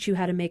will teach you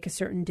how to make a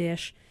certain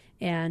dish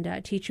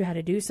and teach you how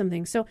to do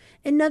something. So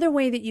another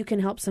way that you can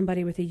help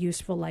somebody with a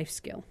useful life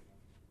skill.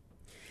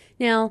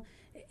 Now,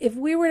 if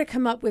we were to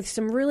come up with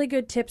some really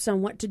good tips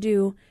on what to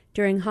do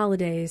during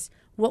holidays,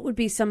 what would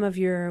be some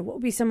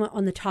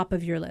on the top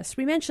of your list?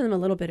 We mentioned them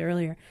a little bit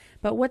earlier,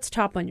 but what's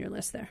top on your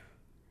list there?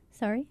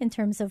 Sorry, in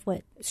terms of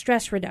what?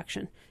 Stress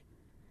reduction.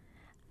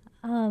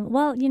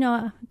 Well,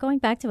 going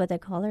back to what the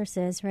caller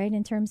says, right,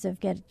 in terms of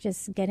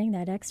just getting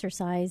that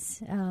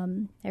exercise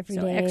every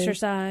day.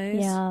 Exercise.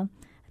 Yeah.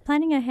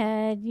 Planning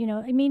ahead,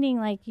 meaning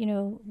like,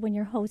 when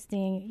you're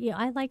hosting,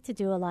 I like to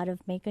do a lot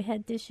of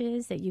make-ahead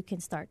dishes that you can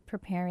start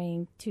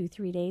preparing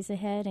 2-3 days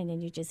ahead, and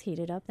then you just heat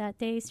it up that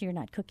day so you're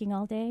not cooking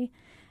all day.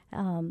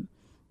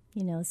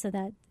 So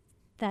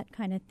that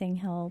kind of thing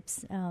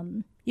helps.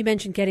 You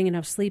mentioned getting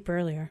enough sleep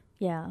earlier.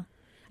 Yeah.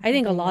 I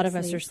think a lot of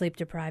us are sleep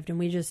deprived, and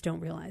we just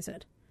don't realize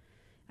it.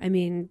 I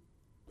mean,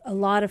 a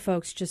lot of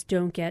folks just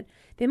don't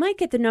they might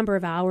get the number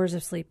of hours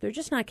of sleep. They're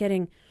just not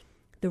getting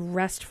the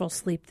restful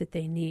sleep that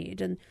they need.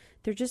 And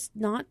they're just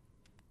not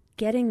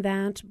getting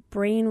that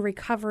brain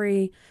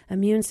recovery,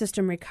 immune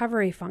system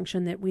recovery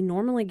function that we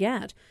normally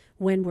get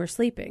when we're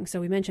sleeping.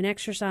 So we mentioned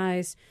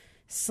exercise,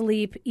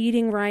 sleep,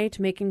 eating right,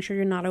 making sure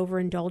you're not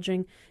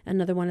overindulging,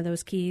 another one of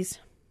those keys.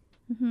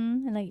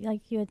 Mm-hmm. And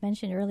like you had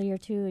mentioned earlier,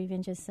 too,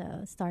 even just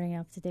starting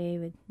off today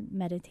with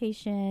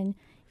meditation,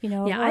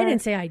 Yeah, I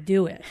didn't say I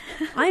do it.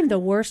 I'm the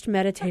worst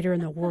meditator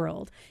in the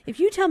world. If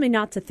you tell me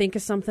not to think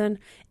of something,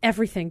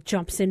 everything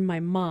jumps in my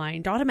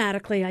mind.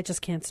 Automatically, I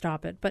just can't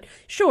stop it. But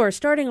sure,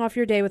 starting off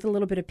your day with a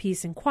little bit of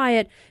peace and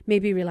quiet,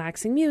 maybe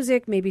relaxing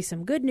music, maybe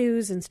some good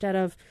news instead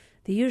of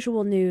the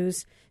usual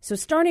news. So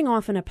starting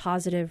off in a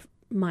positive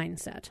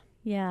mindset.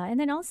 Yeah, and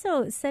then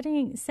also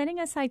setting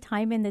aside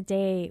time in the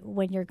day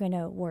when you're going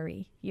to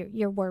worry,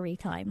 your worry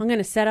time. I'm going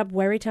to set up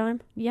worry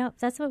time? Yep,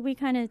 that's what we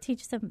kind of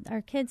teach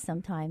our kids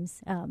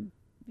sometimes.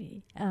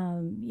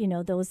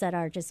 Those that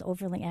are just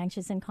overly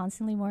anxious and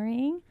constantly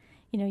worrying.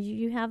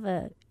 You have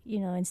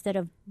instead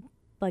of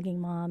bugging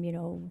mom,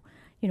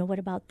 what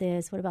about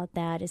this, what about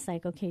that? It's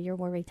like, okay, your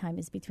worry time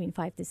is between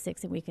 5 to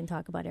 6 and we can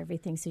talk about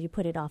everything. So you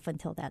put it off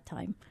until that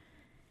time.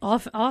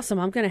 Awesome.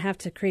 I'm going to have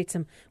to create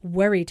some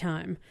worry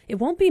time. It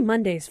won't be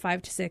Mondays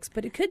 5 to 6,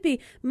 but it could be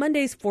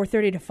Mondays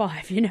 4:30 to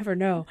 5. You never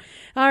know.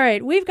 All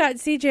right. We've got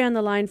CJ on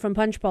the line from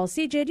Punchbowl.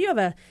 CJ, do you have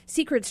a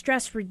secret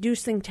stress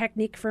reducing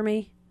technique for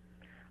me?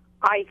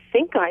 I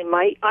think I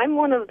might. I'm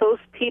one of those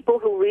people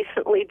who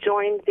recently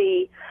joined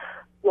the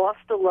Lost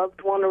a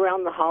Loved One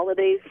Around the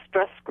Holidays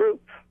stress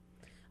group.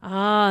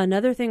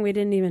 Another thing we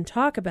didn't even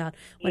talk about.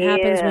 What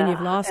happens when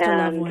you've lost a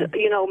loved one?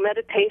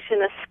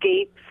 Meditation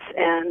escapes,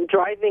 and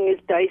driving is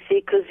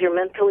dicey because you're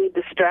mentally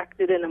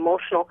distracted and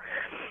emotional.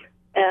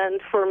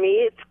 And for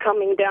me, it's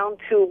coming down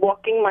to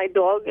walking my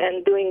dog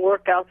and doing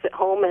workouts at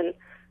home and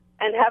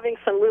having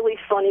some really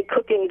funny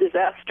cooking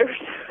disasters.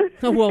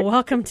 Well,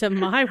 welcome to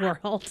my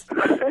world.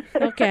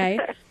 Okay.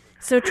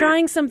 So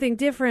trying something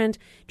different,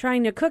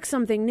 trying to cook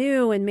something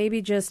new, and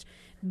maybe just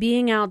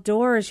being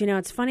outdoors.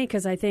 It's funny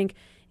because I think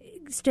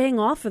staying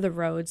off of the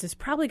roads is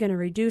probably going to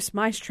reduce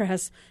my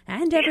stress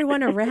and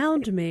everyone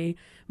around me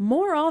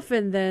more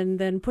often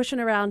than pushing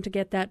around to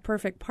get that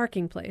perfect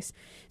parking place.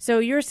 So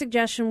your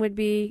suggestion would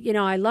be,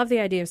 I love the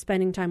idea of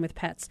spending time with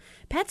pets.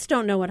 Pets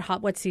don't know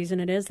what season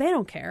it is. They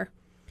don't care.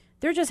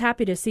 They're just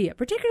happy to see it,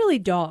 particularly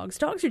dogs.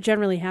 Dogs are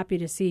generally happy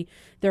to see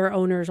their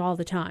owners all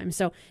the time.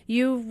 So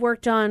you've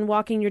worked on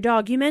walking your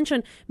dog. You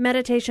mentioned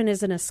meditation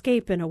is an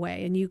escape in a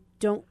way, and you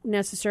don't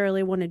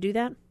necessarily want to do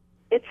that?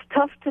 It's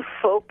tough to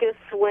focus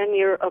when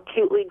you're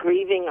acutely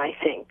grieving, I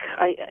think.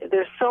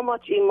 There's so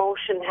much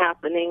emotion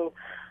happening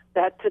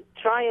that to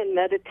try and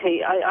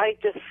meditate, I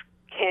just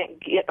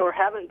can't get or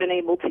haven't been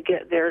able to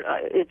get there.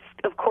 It's,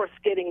 of course,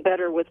 getting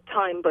better with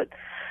time, but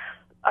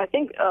I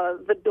think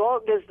the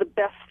dog is the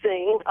best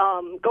thing.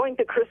 Going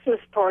to Christmas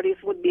parties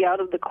would be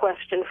out of the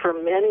question for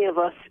many of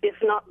us, if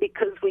not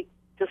because we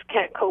just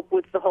can't cope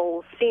with the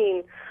whole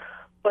scene,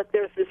 but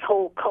there's this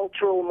whole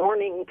cultural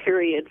mourning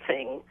period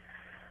thing.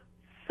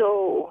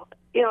 So,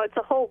 it's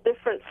a whole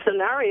different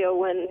scenario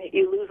when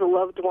you lose a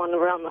loved one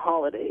around the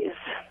holidays.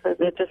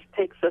 It just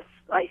takes us,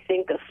 I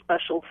think, a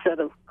special set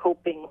of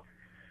coping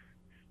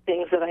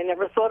things that I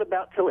never thought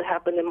about till it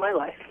happened in my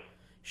life.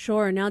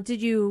 Sure. Now,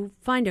 did you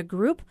find a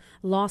group,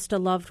 Lost a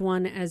Loved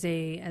One, as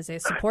a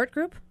support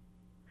group?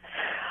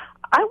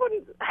 I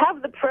wouldn't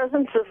have the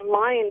presence of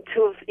mind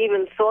to have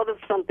even thought of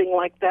something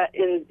like that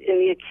in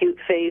the acute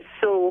phase.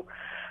 So,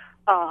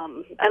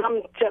 and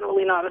I'm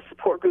generally not a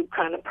support group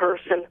kind of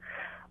person.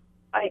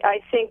 I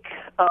think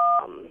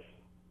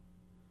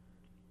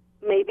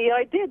maybe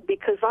I did,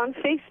 because on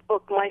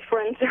Facebook my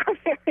friends are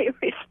very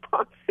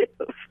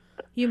responsive.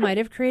 You might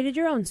have created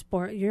your own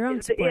support group.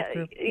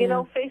 You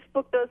know,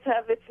 Facebook does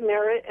have its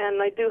merit,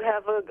 and I do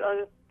have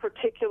a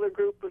particular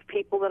group of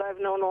people that I've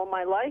known all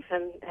my life,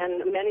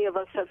 and many of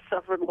us have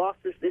suffered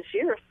losses this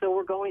year, so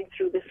we're going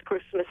through this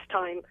Christmas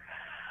time.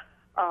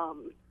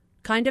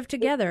 Kind of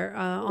together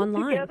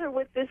online. Together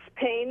with this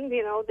pain,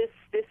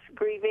 this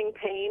grieving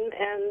pain,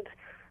 and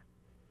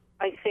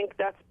I think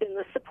that's been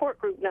the support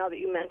group now that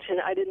you mention.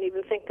 I didn't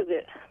even think of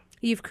it.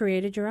 You've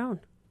created your own.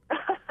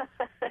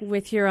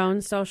 With your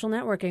own social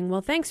networking.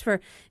 Well, thanks for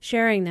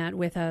sharing that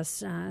with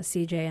us,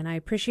 CJ, and I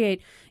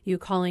appreciate you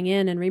calling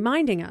in and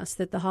reminding us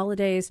that the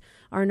holidays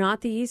are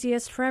not the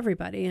easiest for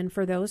everybody, and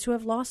for those who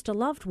have lost a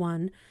loved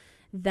one,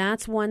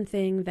 that's one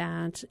thing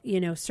that,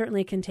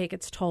 certainly can take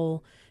its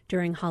toll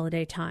during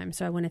holiday time.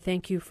 So I want to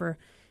thank you for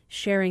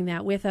sharing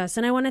that with us.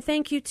 And I want to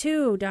thank you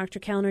too, Dr.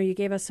 Kellner. You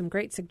gave us some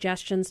great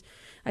suggestions.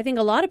 I think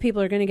a lot of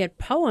people are going to get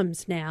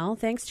poems now,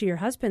 thanks to your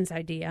husband's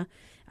idea.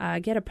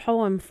 Get a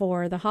poem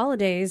for the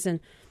holidays, and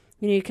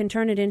you can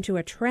turn it into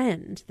a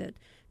trend that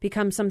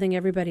becomes something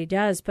everybody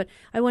does. But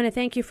I want to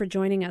thank you for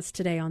joining us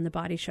today on The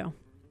Body Show.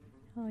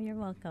 Oh, you're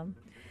welcome.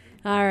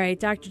 All right.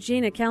 Dr.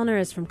 Gina Kellner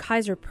is from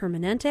Kaiser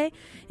Permanente.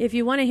 If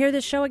you want to hear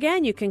this show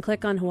again, you can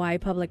click on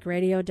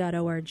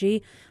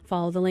hawaiipublicradio.org.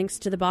 Follow the links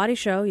to The Body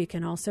Show. You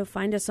can also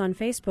find us on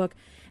Facebook.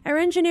 Our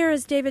engineer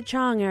is David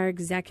Chong, our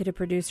executive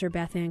producer,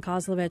 Beth Ann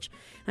Kozlovich.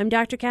 I'm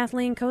Dr.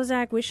 Kathleen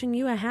Kozak, wishing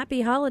you a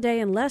happy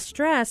holiday and less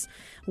stress.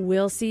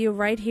 We'll see you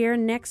right here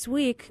next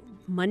week,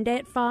 Monday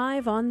at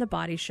 5 on The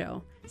Body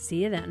Show.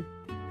 See you then.